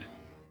Horseman.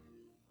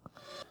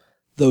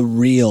 The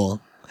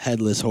real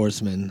Headless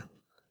Horseman.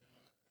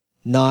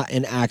 Not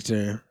an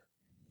actor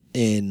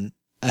in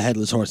a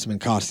Headless Horseman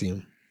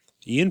costume.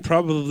 Ian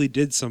probably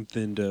did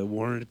something to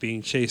warrant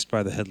being chased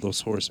by the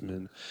Headless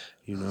Horseman.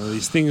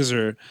 These things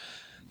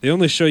they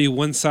only show you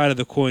one side of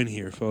the coin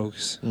here,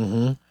 folks.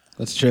 Mm-hmm.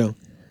 That's true.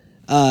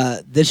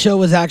 This show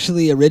was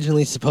actually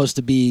originally supposed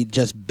to be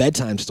just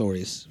bedtime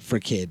stories for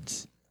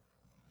kids.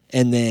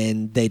 And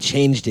then they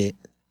changed it.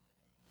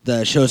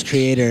 The show's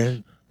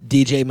creator,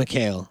 DJ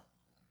McHale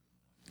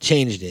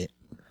changed it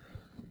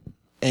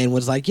and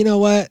was like, you know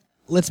what?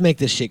 Let's make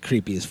this shit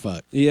creepy as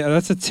fuck. Yeah,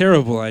 that's a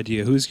terrible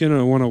idea. Who's going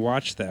to want to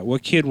watch that?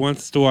 What kid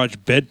wants to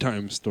watch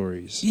bedtime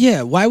stories?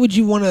 Yeah, why would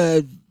you want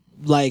to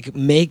like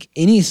make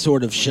any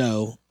sort of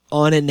show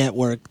on a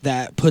network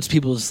that puts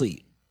people to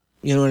sleep?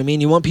 You know what I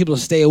mean? You want people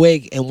to stay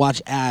awake and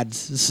watch ads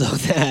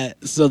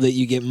so that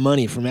you get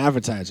money from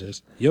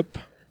advertisers. Yep.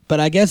 But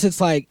I guess it's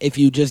like if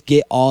you just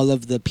get all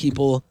of the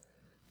people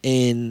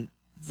in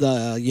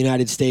the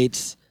United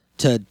States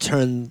to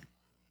turn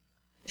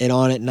it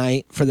on at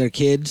night for their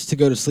kids to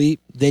go to sleep,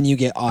 then you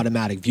get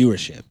automatic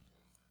viewership.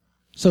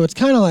 So it's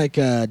kind of like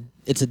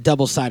it's a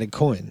double-sided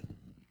coin.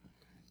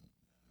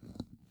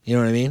 You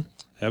know what I mean?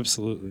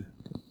 Absolutely.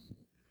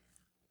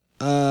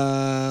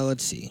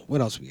 Let's see. What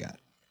else we got?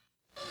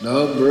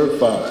 Number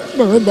 5.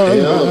 The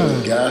Tale of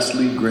the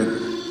Ghastly Grinner.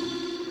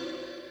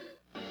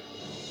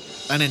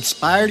 An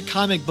inspired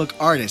comic book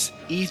artist,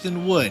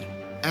 Ethan Wood,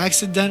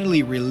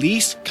 accidentally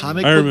released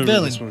comic I book remember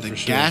villain this one the for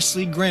sure.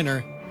 Ghastly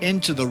Grinner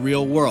into the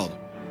real world,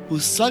 who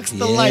sucks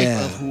the Yeah.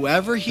 life of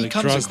whoever he Like,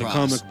 comes draws the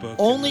across, comic book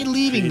only and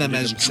leaving them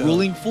created as it himself.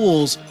 drooling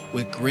fools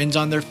with grins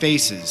on their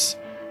faces.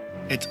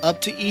 It's up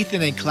to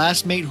Ethan and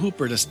classmate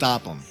Hooper to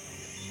stop him.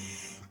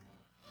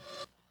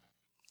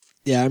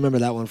 Yeah, I remember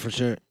that one for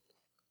sure.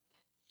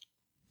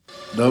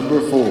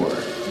 Number 4.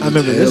 I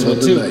remember this one,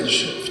 of the too. Night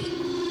Shift.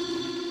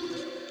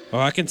 Oh,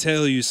 I can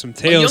tell you some A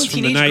tales young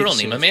from the teenage night girl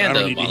shift. named I don't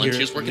Amanda need to hear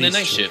volunteers it working from the night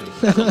these shift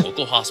children. at the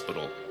local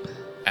hospital.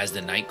 As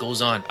the night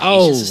goes on, Oh.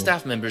 patients and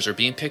staff members are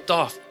being picked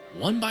off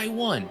one by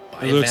one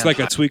by It a looks like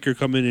a vampire. tweaker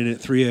coming in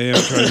at 3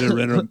 a.m. trying to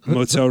rent a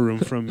motel room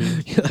from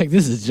me. You're like,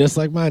 this is just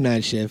like my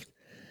night shift.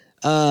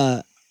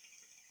 So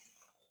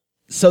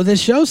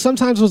this show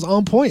sometimes was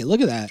on point.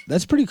 Look at that.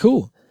 That's pretty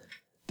cool.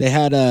 They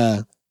had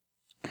a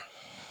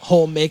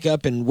whole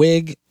makeup and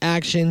wig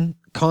action,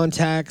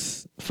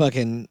 contacts,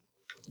 fucking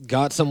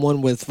got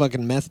someone with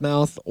fucking meth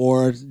mouth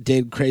or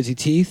did crazy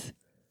teeth.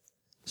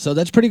 So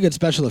that's pretty good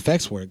special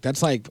effects work.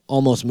 That's like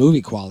almost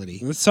movie quality.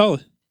 That's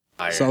solid.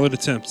 Vampire. Solid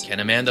attempt. Can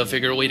Amanda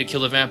figure a way to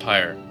kill a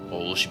vampire, or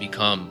will she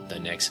become the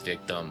next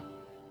victim?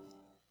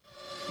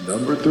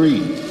 Number 3.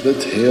 The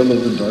Tale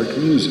of the Dark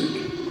Music.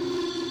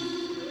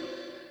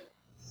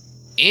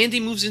 Andy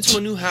moves into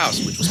a new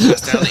house, which was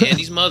passed down to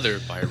Andy's mother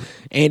by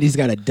Andy's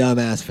got a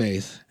dumbass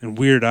face And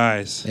weird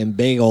eyes. and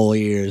big ol'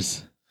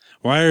 ears.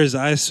 Why are his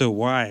eyes so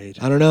wide?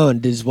 I don't know.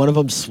 And is one of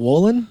them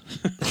swollen?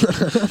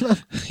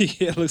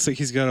 Yeah, it looks like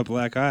he's got a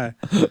black eye.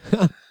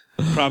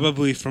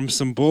 Probably from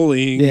some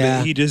bullying Yeah.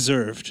 that he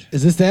deserved.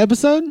 Is this the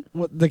episode?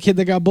 What, the kid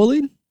that got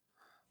bullied?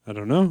 I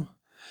don't know.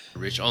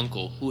 rich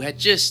uncle who had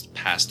just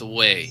passed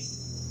away.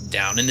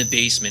 Down in the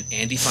basement,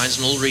 Andy finds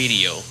an old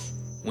radio.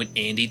 When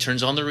Andy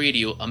turns on the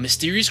radio, a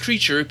mysterious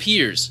creature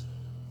appears.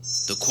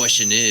 The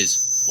question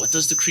is, what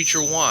does the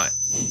creature want?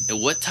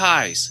 And what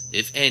ties,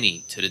 if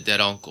any, to the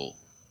dead uncle?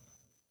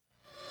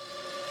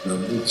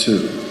 Number 2.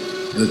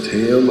 The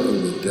Tale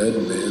of the Dead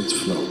Man's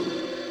Float.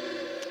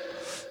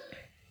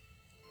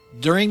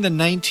 During the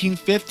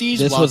 1950s,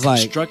 This while was like-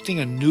 constructing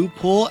a new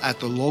pool at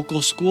the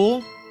local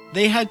school,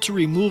 they had to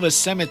remove a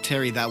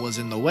cemetery that was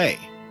in the way.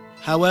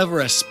 However,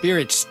 a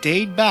spirit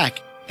stayed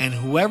back, and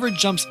whoever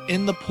jumps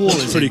in the pool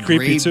That's is pretty in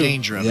creepy, grave too.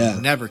 danger of Yeah.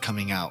 never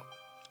coming out.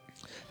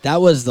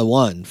 That was the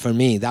one for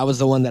me. That was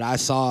the one that I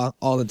saw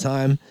all the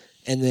time.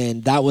 And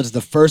then that was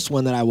the first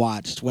one that I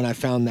watched when I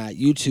found that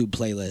YouTube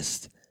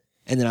playlist.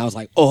 And then I was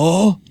like,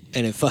 oh,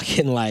 and it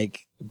fucking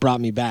like brought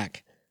me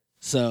back.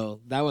 So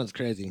that one's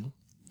crazy.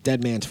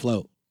 Dead Man's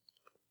Float.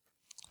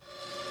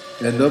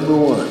 And number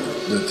 1.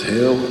 The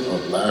Tale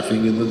of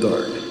Laughing in the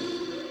Dark.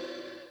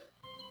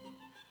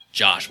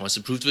 Josh wants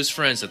to prove to his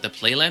friends that the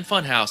Playland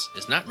Funhouse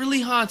is not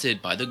really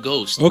haunted by the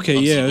ghost Okay,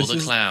 of yeah, Zeebo this the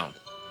is- Clown.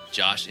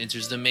 Josh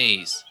enters the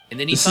maze, and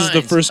then he This is finds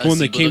the first a one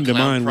that Zeebo came the to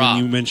Clown mind prop.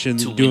 when you mentioned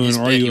To win doing his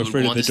Are bet, You he would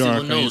Afraid go of on the to steal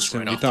Dark? a I nose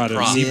instantly right off thought the of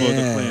prop. Zeebo the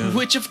Yeah. Clown.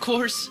 Which, of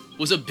course,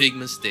 was a big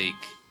mistake.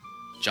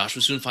 Josh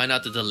will soon find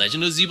out that the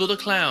legend of Zeebo the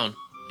Clown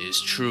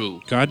is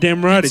true.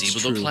 Goddamn right, And it's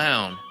Zeebo true. the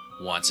Clown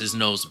wants his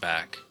nose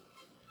back.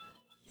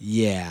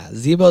 Yeah.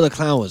 Zeebo the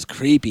Clown was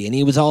creepy. And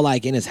he was all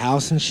like in his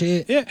house and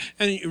shit. Yeah,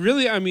 and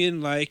really, I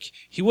mean, like,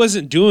 he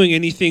wasn't doing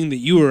anything that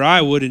you or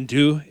I wouldn't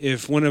do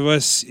if one of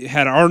us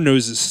had our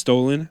noses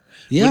stolen.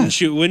 Yeah.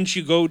 Wouldn't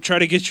you go try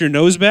to get your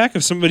nose back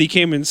if somebody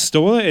came and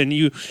stole it and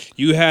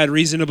you had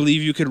reason to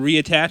believe you could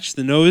reattach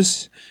the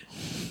nose?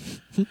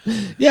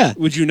 Yeah.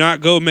 Would you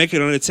not go make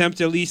an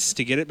attempt at least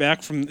to get it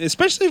back from,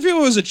 especially if it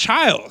was a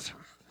child?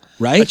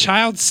 A Right?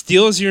 child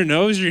steals your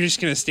nose, you're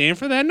just going to stand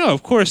for that? No,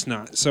 of course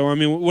not. So, I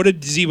mean, what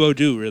did Zeebo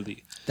do,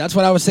 really? That's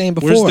what I was saying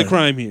before. Where's the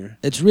crime here?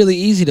 It's really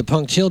easy to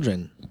punk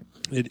children.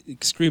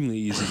 Extremely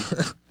easy.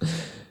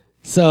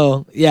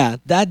 So, yeah,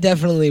 that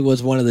definitely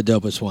was one of the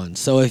dopest ones.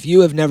 So if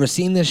you have never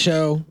seen this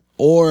show,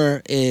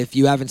 or if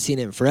you haven't seen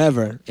it in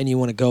forever and you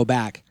want to go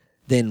back,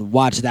 then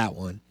watch that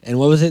one. And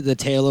what was it? The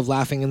Tale of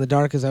Laughing in the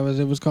Dark? Is that what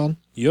it was called?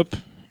 Yep.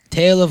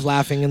 Tale of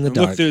Laughing in the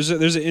Dark. Look, there's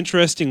an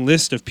interesting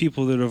list of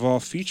people that have all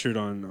featured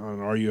on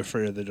Are You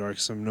Afraid of the Dark?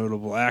 Some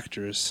notable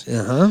actors,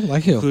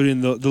 Like who?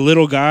 including the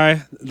little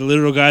guy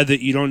that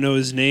you don't know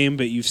his name,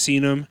 but you've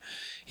seen him.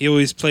 He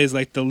always plays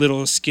like the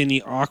little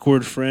skinny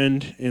awkward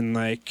friend in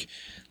like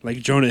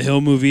Jonah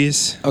Hill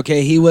movies.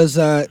 Okay, he was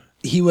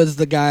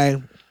the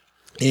guy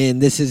in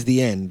This Is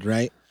the End,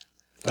 right?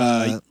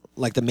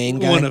 Like the main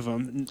guy. One of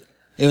them.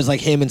 It was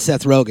like him and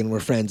Seth Rogen were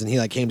friends, and he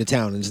like came to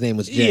town, and his name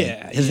was Jay.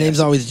 Yeah, his name's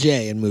always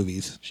Jay in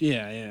movies.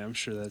 Yeah, I'm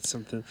sure that's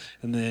something.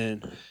 And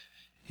then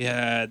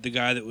the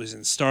guy that was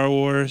in Star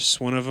Wars,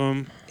 one of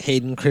them.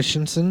 Hayden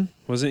Christensen.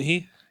 Wasn't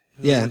he?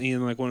 Yeah. Wasn't he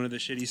in like one of the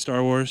shitty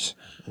Star Wars?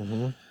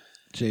 Mm-hmm.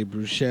 Jay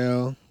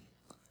Bruchel.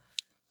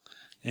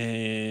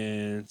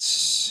 And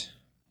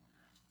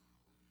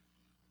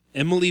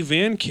Emily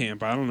Van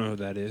Camp. I don't know who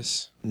that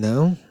is.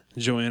 No?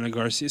 Joanna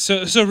Garcia.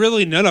 So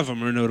really none of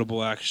them are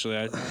notable,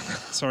 actually.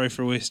 Sorry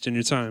for wasting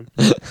your time.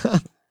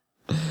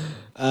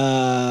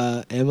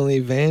 Emily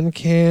Van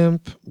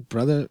Camp.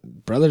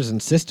 Brothers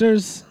and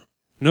Sisters?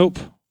 Nope.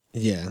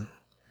 Yeah.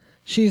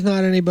 She's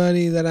not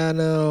anybody that I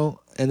know.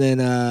 And then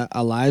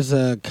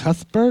Eliza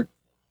Cuthbert.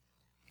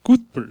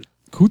 Cuthbert.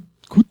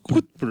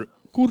 Cuthbert.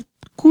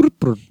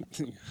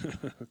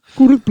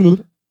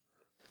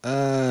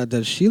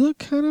 Does she look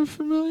kind of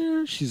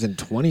familiar? She's in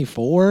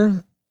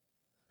 24.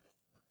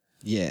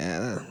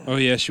 Yeah. Oh,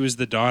 yeah, she was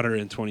the daughter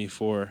in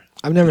 24.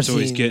 I've never She's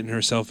always seen. getting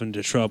herself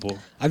into trouble.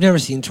 I've never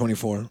seen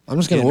 24. I'm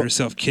just Getting gonna.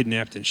 herself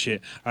kidnapped and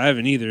shit. I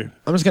haven't either.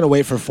 I'm just gonna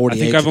wait for 48. I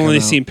think I've to come only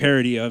out. seen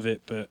parody of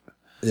it, but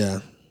Yeah.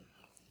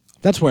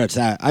 That's where it's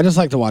at. I just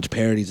like to watch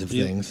parodies of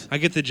yeah, things. I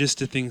get the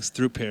gist of things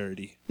through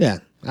parody. Yeah,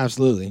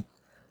 absolutely.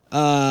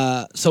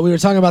 So we were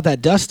talking about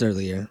that dust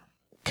earlier,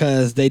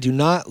 because they do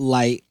not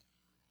light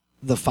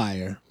the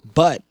fire,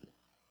 but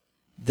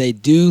they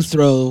do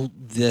throw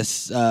this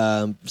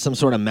some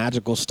sort of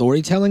magical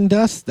storytelling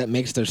dust that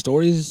makes their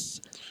stories.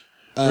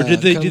 Or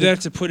did they come do to-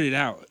 that to put it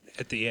out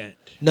at the end?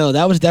 No,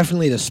 that was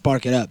definitely to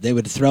spark it up. They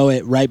would throw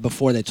it right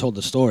before they told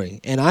the story,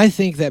 and I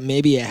think that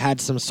maybe it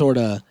had some sort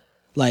of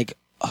like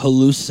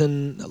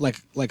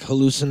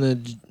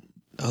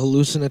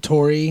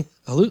hallucinatory.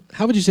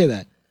 How would you say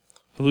that?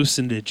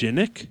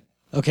 Hallucinogenic?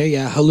 Okay,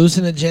 yeah,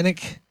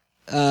 hallucinogenic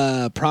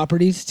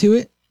properties to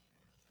it,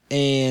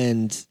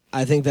 and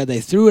I think that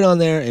they threw it on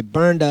there. It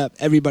burned up.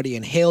 Everybody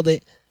inhaled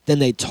it. Then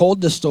they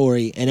told the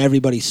story, and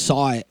everybody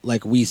saw it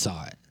like we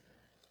saw it.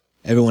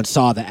 Everyone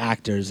saw the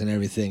actors and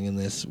everything in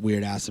this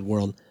weird acid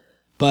world.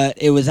 But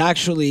it was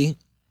actually,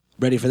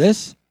 ready for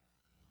this?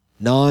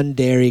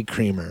 Non-dairy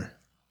creamer.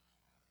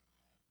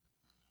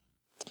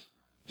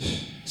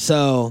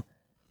 So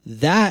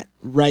that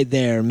right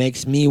there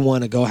makes me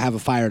want to go have a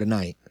fire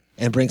tonight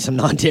and bring some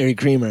non-dairy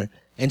creamer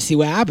and see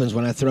what happens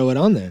when I throw it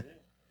on there.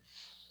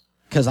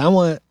 Because I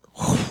want,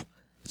 it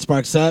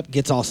sparks up,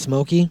 gets all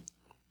smoky.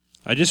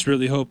 I just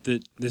really hope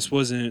that this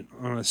wasn't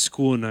on a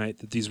school night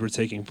that these were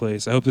taking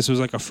place. I hope this was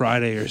like a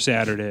Friday or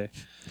Saturday.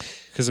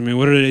 Because, I mean,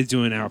 what are they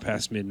doing out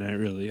past midnight,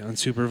 really?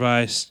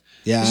 Unsupervised?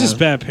 Yeah. It's just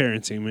bad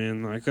parenting,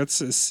 man. Like,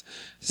 this is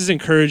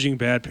encouraging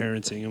bad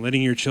parenting and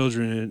letting your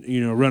children,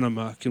 run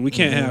amok. And we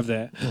can't have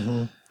that.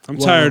 Mm-hmm. I'm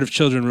tired of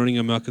children running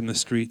amok in the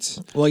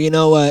streets. Well,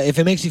 if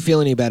it makes you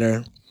feel any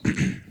better,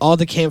 all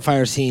the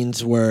campfire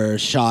scenes were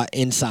shot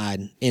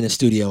inside in a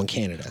studio in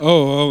Canada.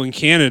 Oh, in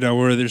Canada,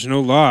 where there's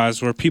no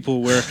laws, where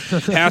people wear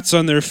hats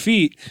on their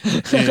feet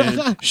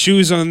and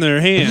shoes on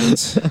their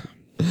hands.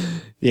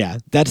 Yeah,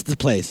 that's the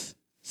place.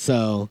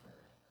 So,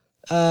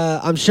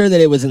 I'm sure that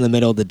it was in the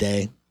middle of the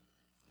day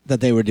that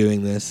they were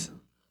doing this.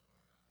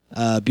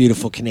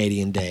 Beautiful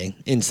Canadian day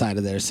inside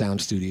of their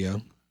sound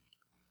studio.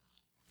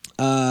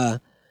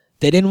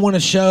 They didn't want to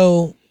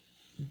show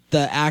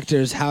the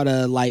actors how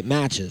to light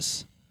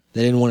matches.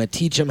 They didn't want to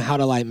teach them how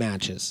to light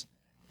matches,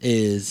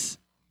 is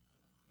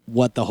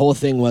what the whole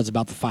thing was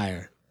about the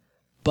fire.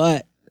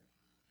 But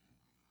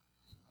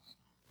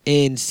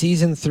in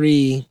season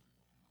 3,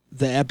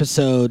 the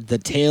episode The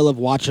Tale of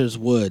Watcher's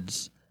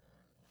Woods,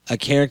 a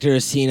character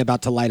is seen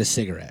about to light a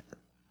cigarette.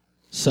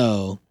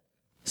 So,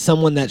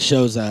 someone that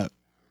shows up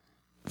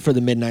for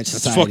the Midnight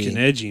That's Society. fucking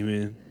edgy,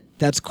 man.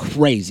 That's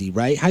crazy,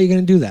 right? How are you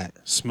going to do that?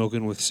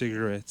 Smoking with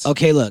cigarettes.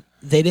 Okay, look,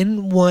 they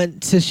didn't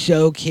want to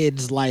show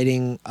kids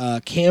lighting a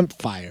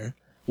campfire,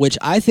 which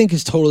I think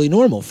is totally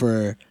normal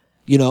for,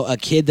 a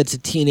kid that's a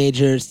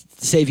teenager.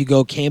 Say if you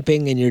go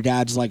camping and your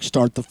dad's like,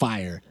 start the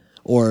fire,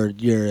 or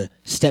your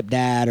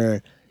stepdad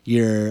or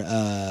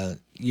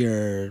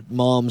your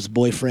mom's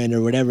boyfriend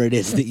or whatever it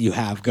is that you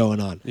have going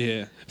on.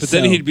 Yeah. But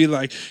then he'd be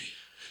like,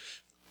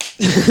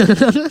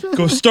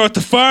 go start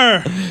the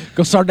fire.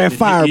 Go start that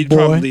fire, He'd boy.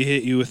 probably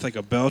hit you with like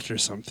a belt or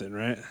something,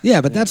 right?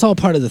 Yeah, but that's all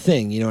part of the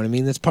thing. You know what I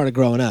mean? That's part of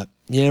growing up.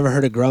 You never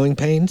heard of growing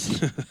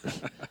pains?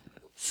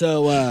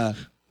 So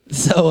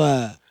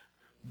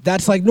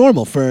that's like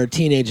normal for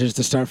teenagers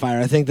to start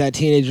fire. I think that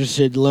teenagers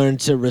should learn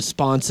to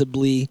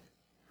responsibly,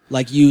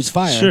 use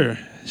fire.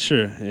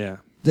 Sure, yeah.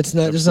 There's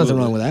nothing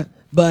wrong with that.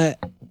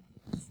 But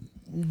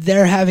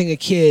they're having a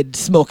kid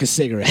smoke a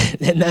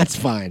cigarette, and that's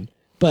fine.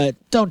 But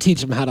don't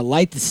teach them how to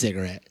light the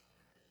cigarette.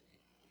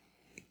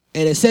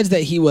 And it says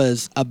that he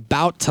was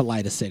about to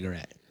light a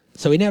cigarette.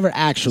 So he never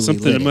actually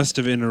Something lit that it. must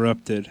have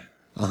interrupted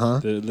Uh-huh.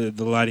 the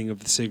lighting of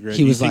the cigarette. He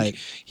Do you was think like-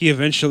 he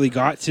eventually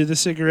got to the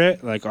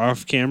cigarette, like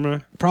off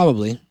camera.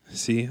 Probably.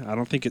 See, I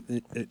don't think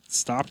it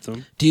stopped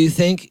him. Do you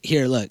think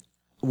here, look,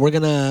 we're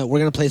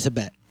gonna place a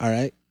bet, all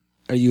right?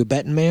 Are you a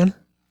betting man?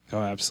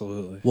 Oh,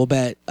 absolutely. We'll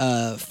bet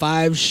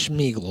 5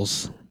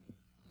 schmeagles.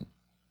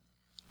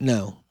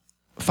 No.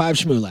 5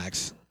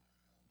 schmoolags.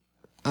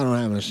 I don't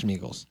have enough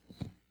schmeagles.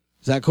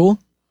 Is that cool?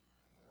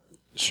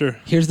 Sure.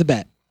 Here's the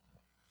bet.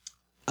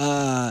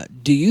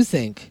 Do you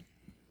think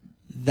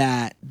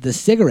that the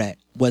cigarette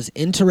was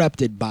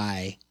interrupted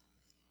by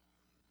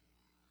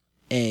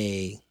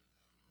a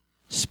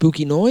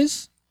spooky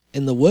noise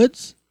in the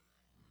woods,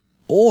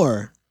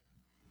 or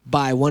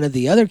by one of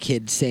the other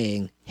kids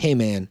saying, "Hey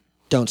man,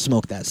 don't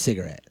smoke that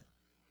cigarette"?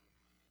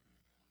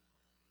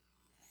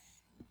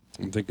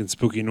 I'm thinking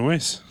spooky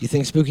noise. You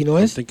think spooky I'm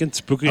noise? thinking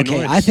spooky Okay,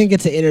 noise. I think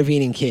it's an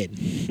intervening kid.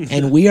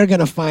 And we are going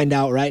to find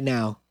out right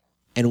now,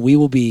 and we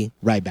will be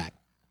right back.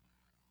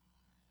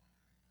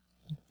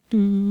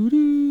 I'm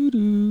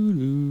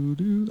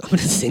going to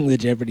sing the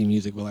Jeopardy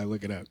music while I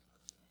look it up.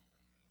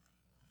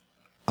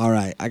 All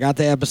right, I got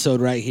the episode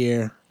right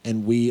here,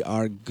 and we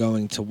are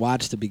going to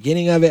watch the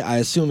beginning of it. I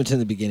assume it's in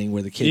the beginning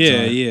where the kids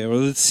Yeah, are. yeah. Well,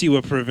 let's see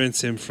what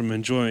prevents him from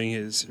enjoying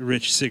his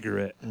rich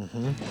cigarette.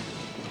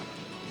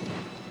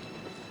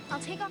 I'll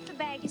take off the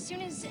bag as soon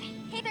as.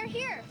 Hey, they're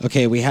here.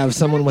 Okay, we have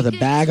someone with a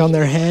bag on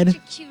their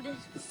head.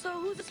 So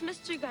who's this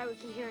mystery guy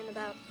we've been hearing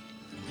about?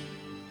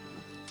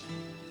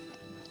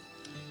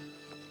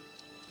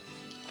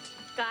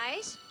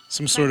 Guys?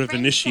 Some sort of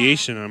friend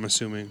initiation, I'm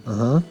assuming.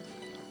 Uh-huh.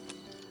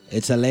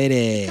 It's a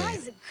lady.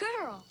 Guy's a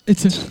girl.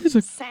 It's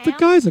the Sam?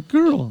 guy's a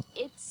girl.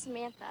 It's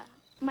Samantha.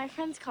 My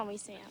friends call me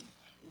Sam.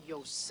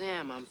 Yo,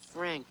 Sam, I'm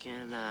Frank,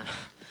 and I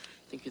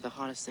think you're the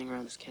hottest thing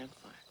around this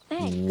campfire.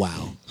 Thanks.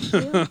 Wow. You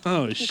Oh, can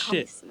call me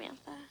shit.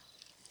 Samantha.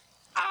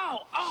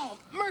 Oh,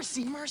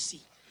 mercy,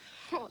 mercy.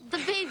 Oh, the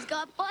babe's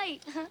got bite.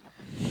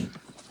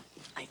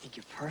 I think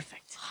you're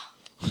perfect.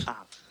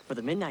 For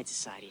the Midnight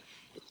Society,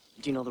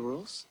 do you know the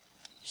rules?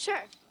 Sure.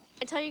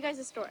 I tell you guys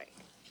a story.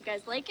 If you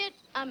guys like it,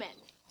 I'm in.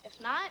 If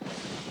not,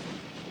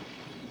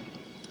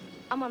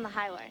 I'm on the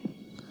highway.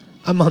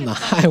 I'm on the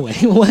highway.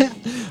 What?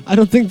 I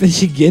don't think that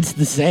she gets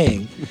the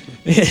saying.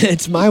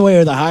 It's my way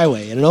or the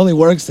highway, and it only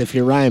works if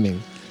you're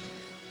rhyming.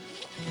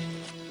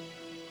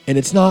 And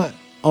it's not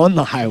on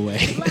the highway.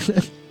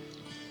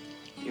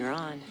 You're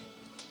on.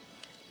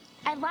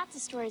 I had lots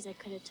of stories I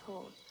could have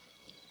told,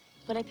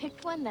 but I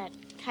picked one that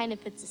kind of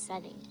fits the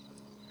setting.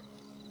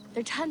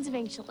 There are tons of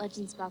ancient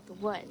legends about the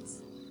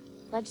woods.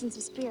 Legends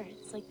of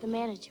spirits, like the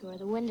Manitou or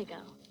the Wendigo.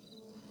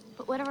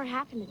 But whatever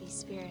happened to these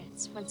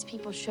spirits once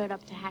people showed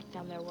up to hack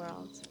down their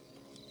worlds?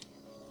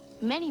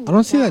 Many I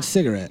don't see that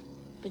cigarette.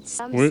 But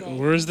some Where- say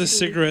where's the two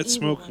cigarette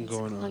evil smoking ones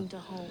going on? clung to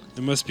home.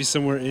 It must be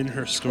somewhere in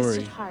her story.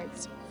 Twisted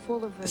hearts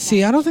full of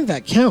See, I don't think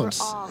that counts.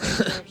 We're all there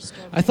to serve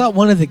I thought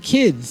one of the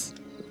kids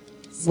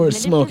were Submitted for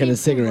smoking the a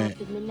cigarette.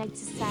 approval of the Midnight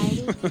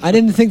Society. I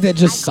didn't think that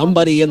just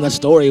somebody in the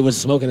story was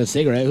smoking a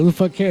cigarette. Who the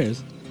fuck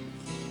cares?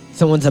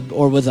 Someone's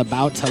or was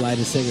about to light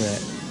a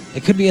cigarette.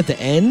 It could be at the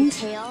end.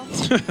 Tale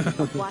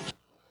of watch.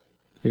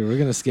 Here, we're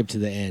gonna skip to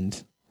the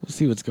end. We'll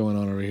see what's going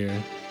on over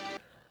here.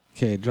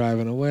 Okay,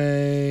 driving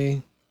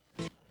away.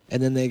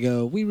 And then they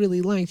go, "We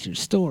really liked your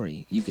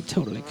story. You could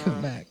totally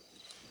come back."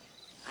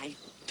 I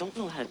don't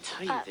know how to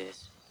tell you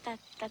this.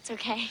 That's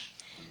okay.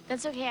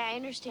 That's okay. I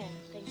understand.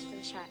 Thanks for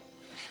the shot.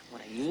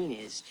 What I mean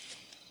is,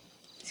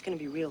 it's gonna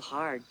be real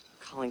hard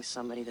calling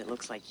somebody that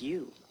looks like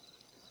you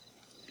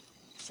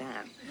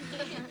Sam.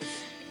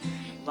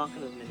 Welcome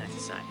to the Midnight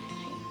Society.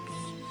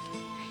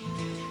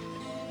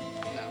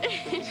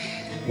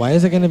 Why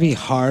is it gonna be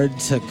hard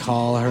to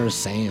call her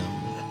Sam?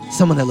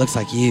 Someone that looks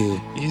like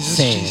you. He's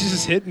Sam.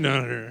 just hitting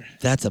on her.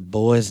 That's a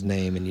boy's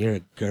name and you're a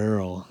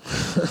girl.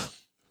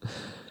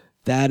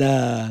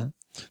 The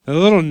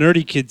little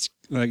nerdy kid's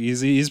like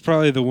he's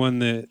probably the one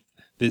that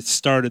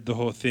started the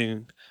whole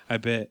thing. I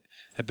bet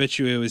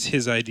you it was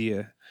his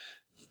idea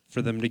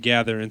for them to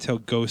gather and tell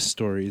ghost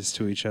stories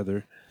to each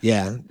other.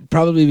 Yeah,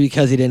 probably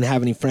because he didn't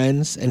have any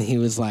friends, and he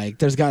was like,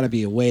 "There's got to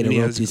be a way And to he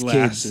rope has these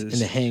glasses. kids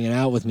into hanging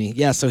out with me."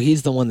 Yeah, so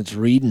he's the one that's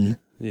reading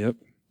Yep.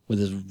 with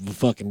his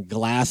fucking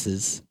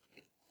glasses.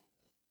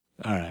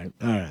 All right.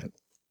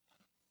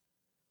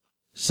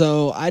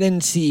 So I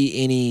didn't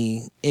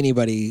see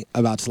anybody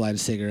about to light a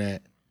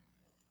cigarette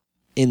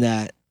in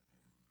that.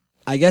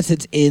 I guess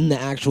it's in the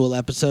actual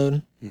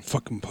episode.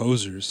 Fucking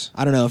posers.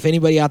 I don't know if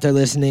anybody out there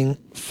listening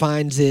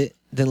finds it,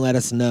 then let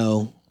us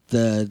know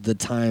the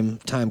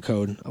time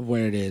code of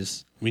where it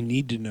is. We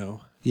need to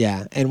know.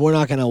 Yeah, and we're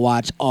not gonna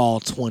watch all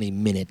 20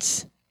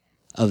 minutes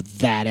of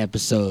that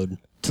episode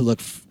to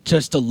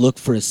look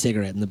for a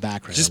cigarette in the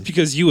background. Just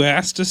because you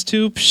asked us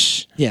to?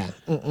 Psh. Yeah.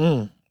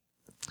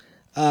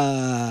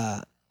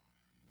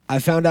 I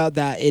found out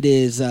that it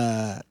is.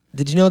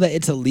 Did you know that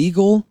it's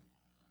illegal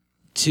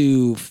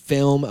to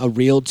film a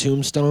real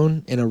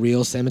tombstone in a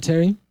real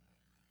cemetery?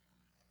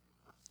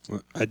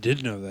 Well, I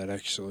did know that,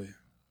 actually.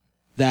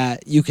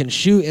 that you can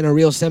shoot in a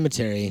real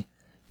cemetery,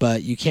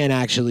 but you can't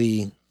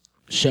actually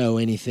show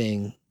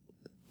anything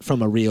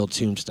from a real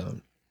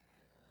tombstone.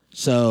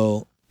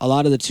 So a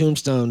lot of the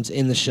tombstones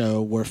in the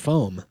show were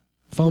foam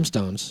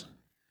stones.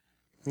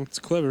 That's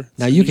clever.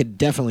 Now you could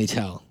definitely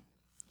tell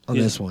on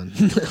Yeah. this one.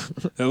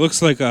 It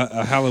looks like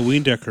a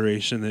Halloween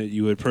decoration that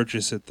you would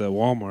purchase at the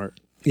Walmart.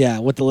 Yeah,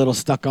 with the little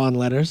stuck-on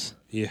letters,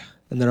 Yeah.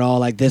 and they're all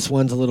like, this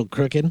one's a little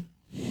crooked.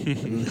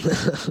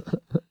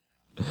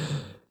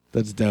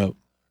 That's dope.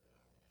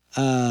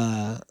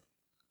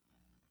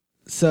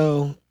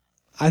 So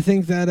I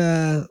think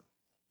that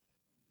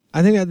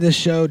this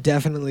show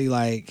definitely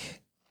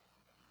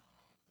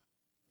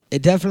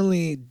it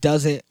definitely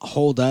doesn't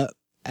hold up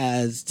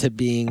as to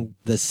being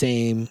the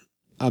same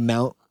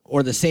amount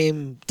or the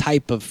same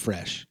type of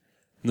fresh.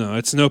 No,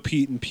 it's no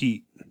Pete and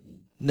Pete.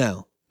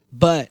 No.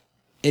 But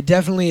it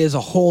definitely is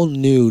a whole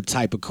new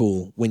type of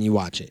cool when you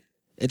watch it.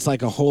 It's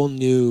like a whole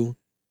new,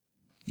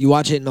 you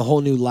watch it in a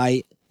whole new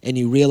light, and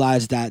you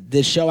realize that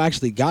this show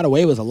actually got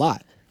away with a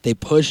lot. They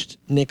pushed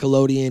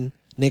Nickelodeon.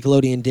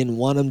 Nickelodeon didn't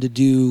want them to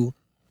do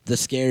the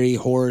scary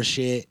horror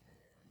shit,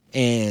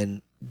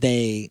 and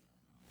they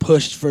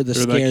pushed for the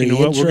They're scary like, you know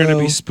what, intro. we're going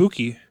to be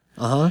spooky.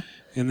 Uh-huh.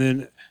 And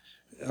then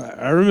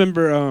I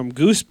remember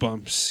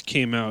Goosebumps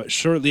came out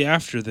shortly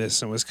after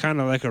this and was kind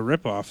of like a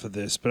ripoff of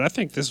this, but I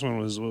think this one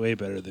was way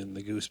better than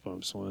the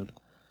Goosebumps one.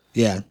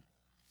 Yeah,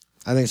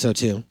 I think so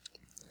too.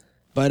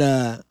 But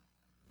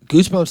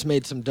Goosebumps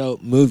made some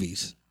dope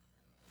movies.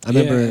 I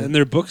remember, and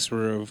their books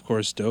were, of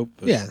course, dope.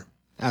 But yeah,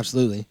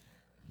 absolutely.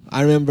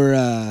 I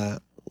remember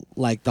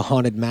like The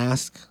Haunted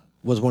Mask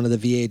was one of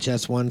the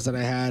VHS ones that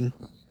I had,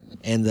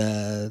 and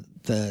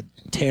the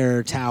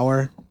Terror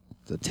Tower,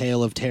 the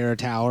Tale of Terror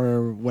Tower,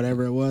 or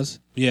whatever it was.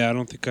 Yeah, I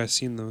don't think I've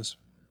seen those.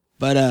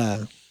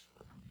 But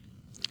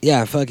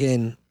yeah,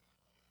 fucking,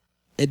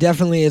 it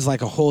definitely is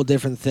like a whole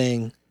different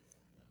thing,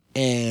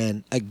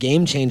 and a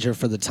game changer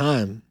for the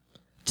time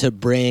to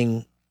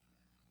bring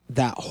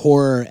that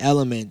horror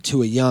element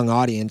to a young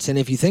audience. And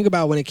if you think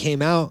about when it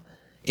came out,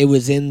 it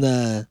was in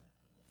the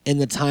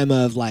time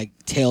of like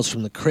Tales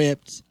from the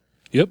Crypt,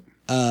 Yep.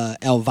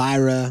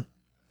 Elvira,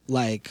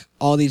 like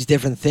all these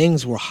different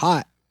things were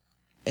hot,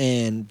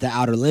 and The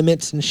Outer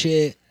Limits and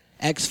shit,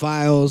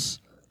 X-Files.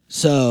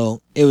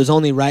 So it was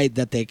only right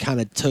that they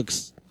kind of took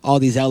all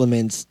these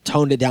elements,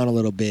 toned it down a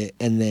little bit,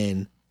 and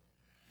then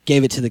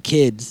gave it to the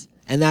kids.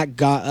 And that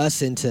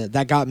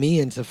got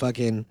me into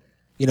fucking,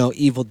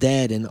 Evil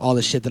Dead and all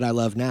the shit that I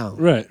love now.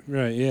 Right,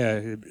 yeah.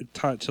 It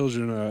taught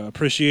children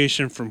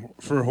appreciation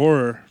for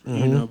horror,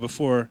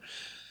 before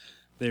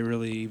they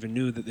really even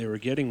knew that they were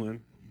getting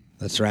one.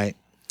 That's right.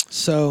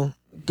 So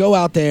go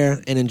out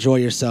there and enjoy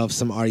yourself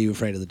some Are You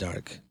Afraid of the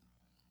Dark?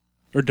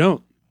 Or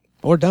don't.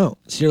 Or don't.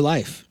 It's your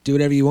life. Do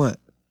whatever you want.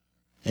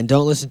 And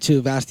don't listen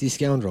to Vasti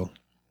Scoundrel.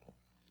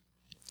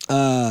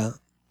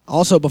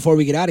 Also, before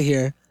we get out of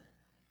here,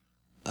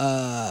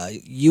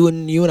 you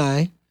and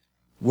I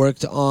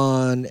worked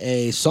on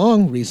a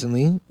song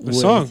recently.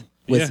 With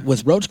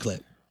Roach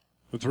Clip.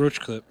 With Roach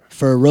Clip.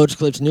 For Roach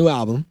Clip's new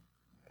album.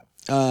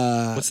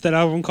 What's that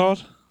album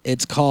called?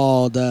 It's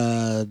called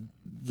The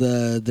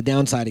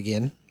Downside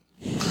Again.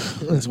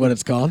 That's what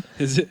it's called.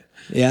 Is it?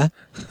 Yeah.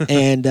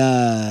 And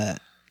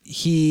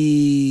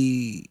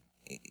he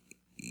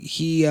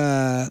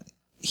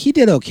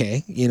did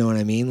okay, you know what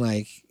I mean?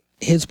 Like,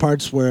 his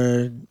parts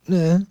were,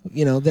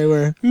 they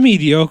were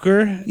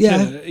mediocre.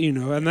 Yeah.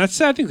 And I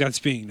think that's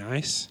being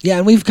nice. Yeah,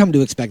 and we've come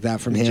to expect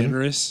that from him.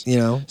 Generous.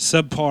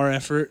 Subpar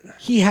effort.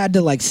 He had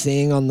to like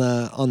sing on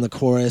the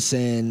chorus,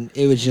 and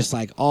it was just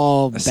like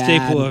all A bad.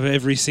 staple of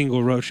every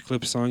single Roach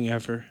Clip song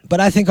ever. But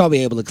I think I'll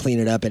be able to clean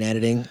it up in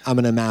editing. I'm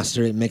gonna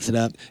master it, mix it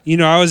up.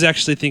 I was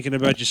actually thinking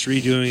about just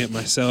redoing it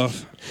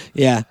myself.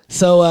 Yeah.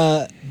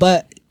 So,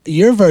 but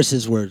your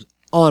verses were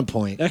on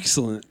point.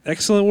 Excellent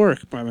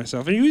work by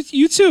myself, and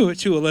you too,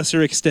 to a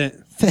lesser extent.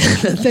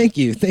 Thank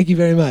you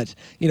very much.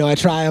 I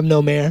try. I'm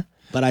no mayor,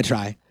 but I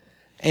try.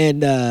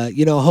 And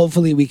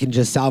hopefully we can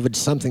just salvage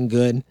something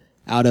good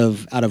out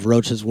of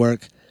Roach's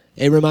work.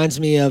 It reminds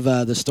me of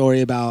the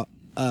story about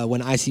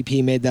when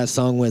ICP made that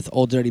song with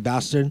Old Dirty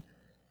Bastard,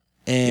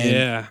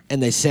 and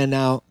they sent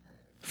out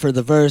for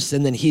the verse,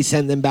 and then he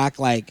sent them back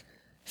like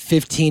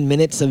 15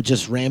 minutes of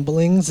just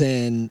ramblings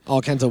and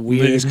all kinds of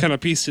weird. They just kind of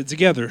pieced it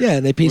together. Yeah,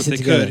 and they pieced it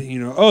together.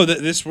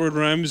 This word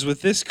rhymes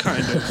with this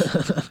kind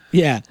of.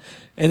 Yeah,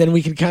 and then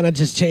we could kind of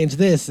just change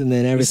this, and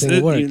then everything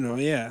would work.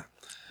 Yeah.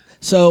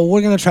 So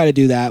we're gonna try to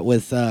do that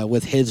with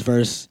his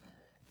verse,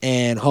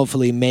 and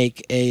hopefully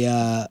make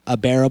a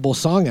bearable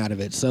song out of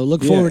it. So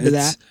look forward to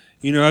that.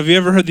 Have you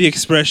ever heard the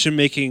expression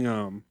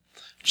making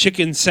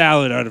chicken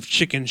salad out of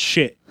chicken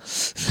shit?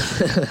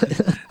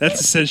 That's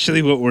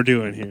essentially what we're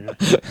doing here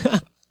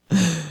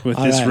with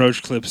All this right.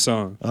 Roach Clip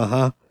song.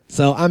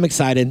 So I'm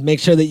excited. Make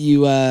sure that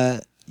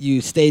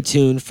you stay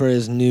tuned for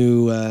his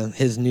new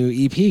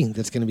EP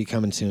that's going to be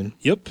coming soon.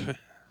 Yep.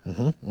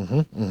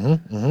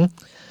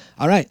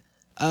 All right.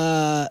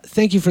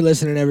 Thank you for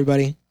listening,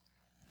 everybody.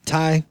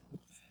 Ty,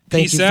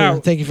 Peace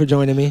out. Thank you for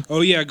joining me.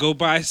 Oh, yeah, go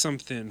buy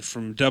something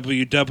from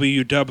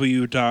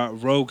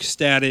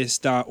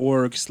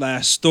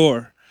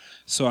www.roguestatus.org/store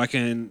so I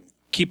can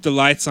keep the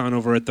lights on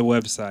over at the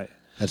website.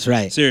 That's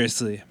right.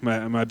 Seriously,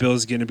 my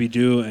bill's going to be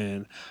due,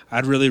 and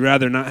I'd really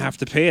rather not have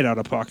to pay it out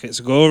of pocket.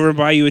 So go over and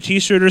buy you a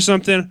T-shirt or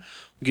something,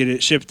 get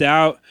it shipped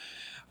out.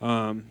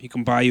 You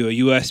can buy you a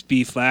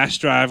USB flash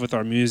drive with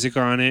our music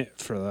on it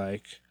for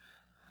like,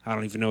 I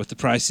don't even know what the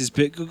price is,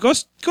 but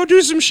go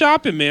do some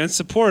shopping, man.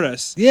 Support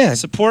us. Yeah.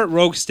 Support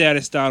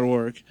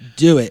roguestatus.org.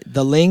 Do it.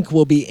 The link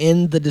will be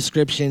in the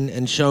description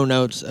and show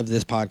notes of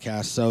this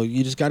podcast, so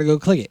you just got to go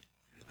click it.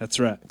 That's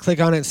right.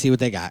 Click on it and see what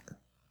they got.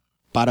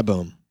 Bada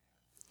boom.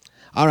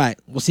 All right.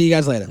 We'll see you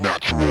guys later.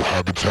 Natural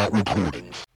Habitat Recordings.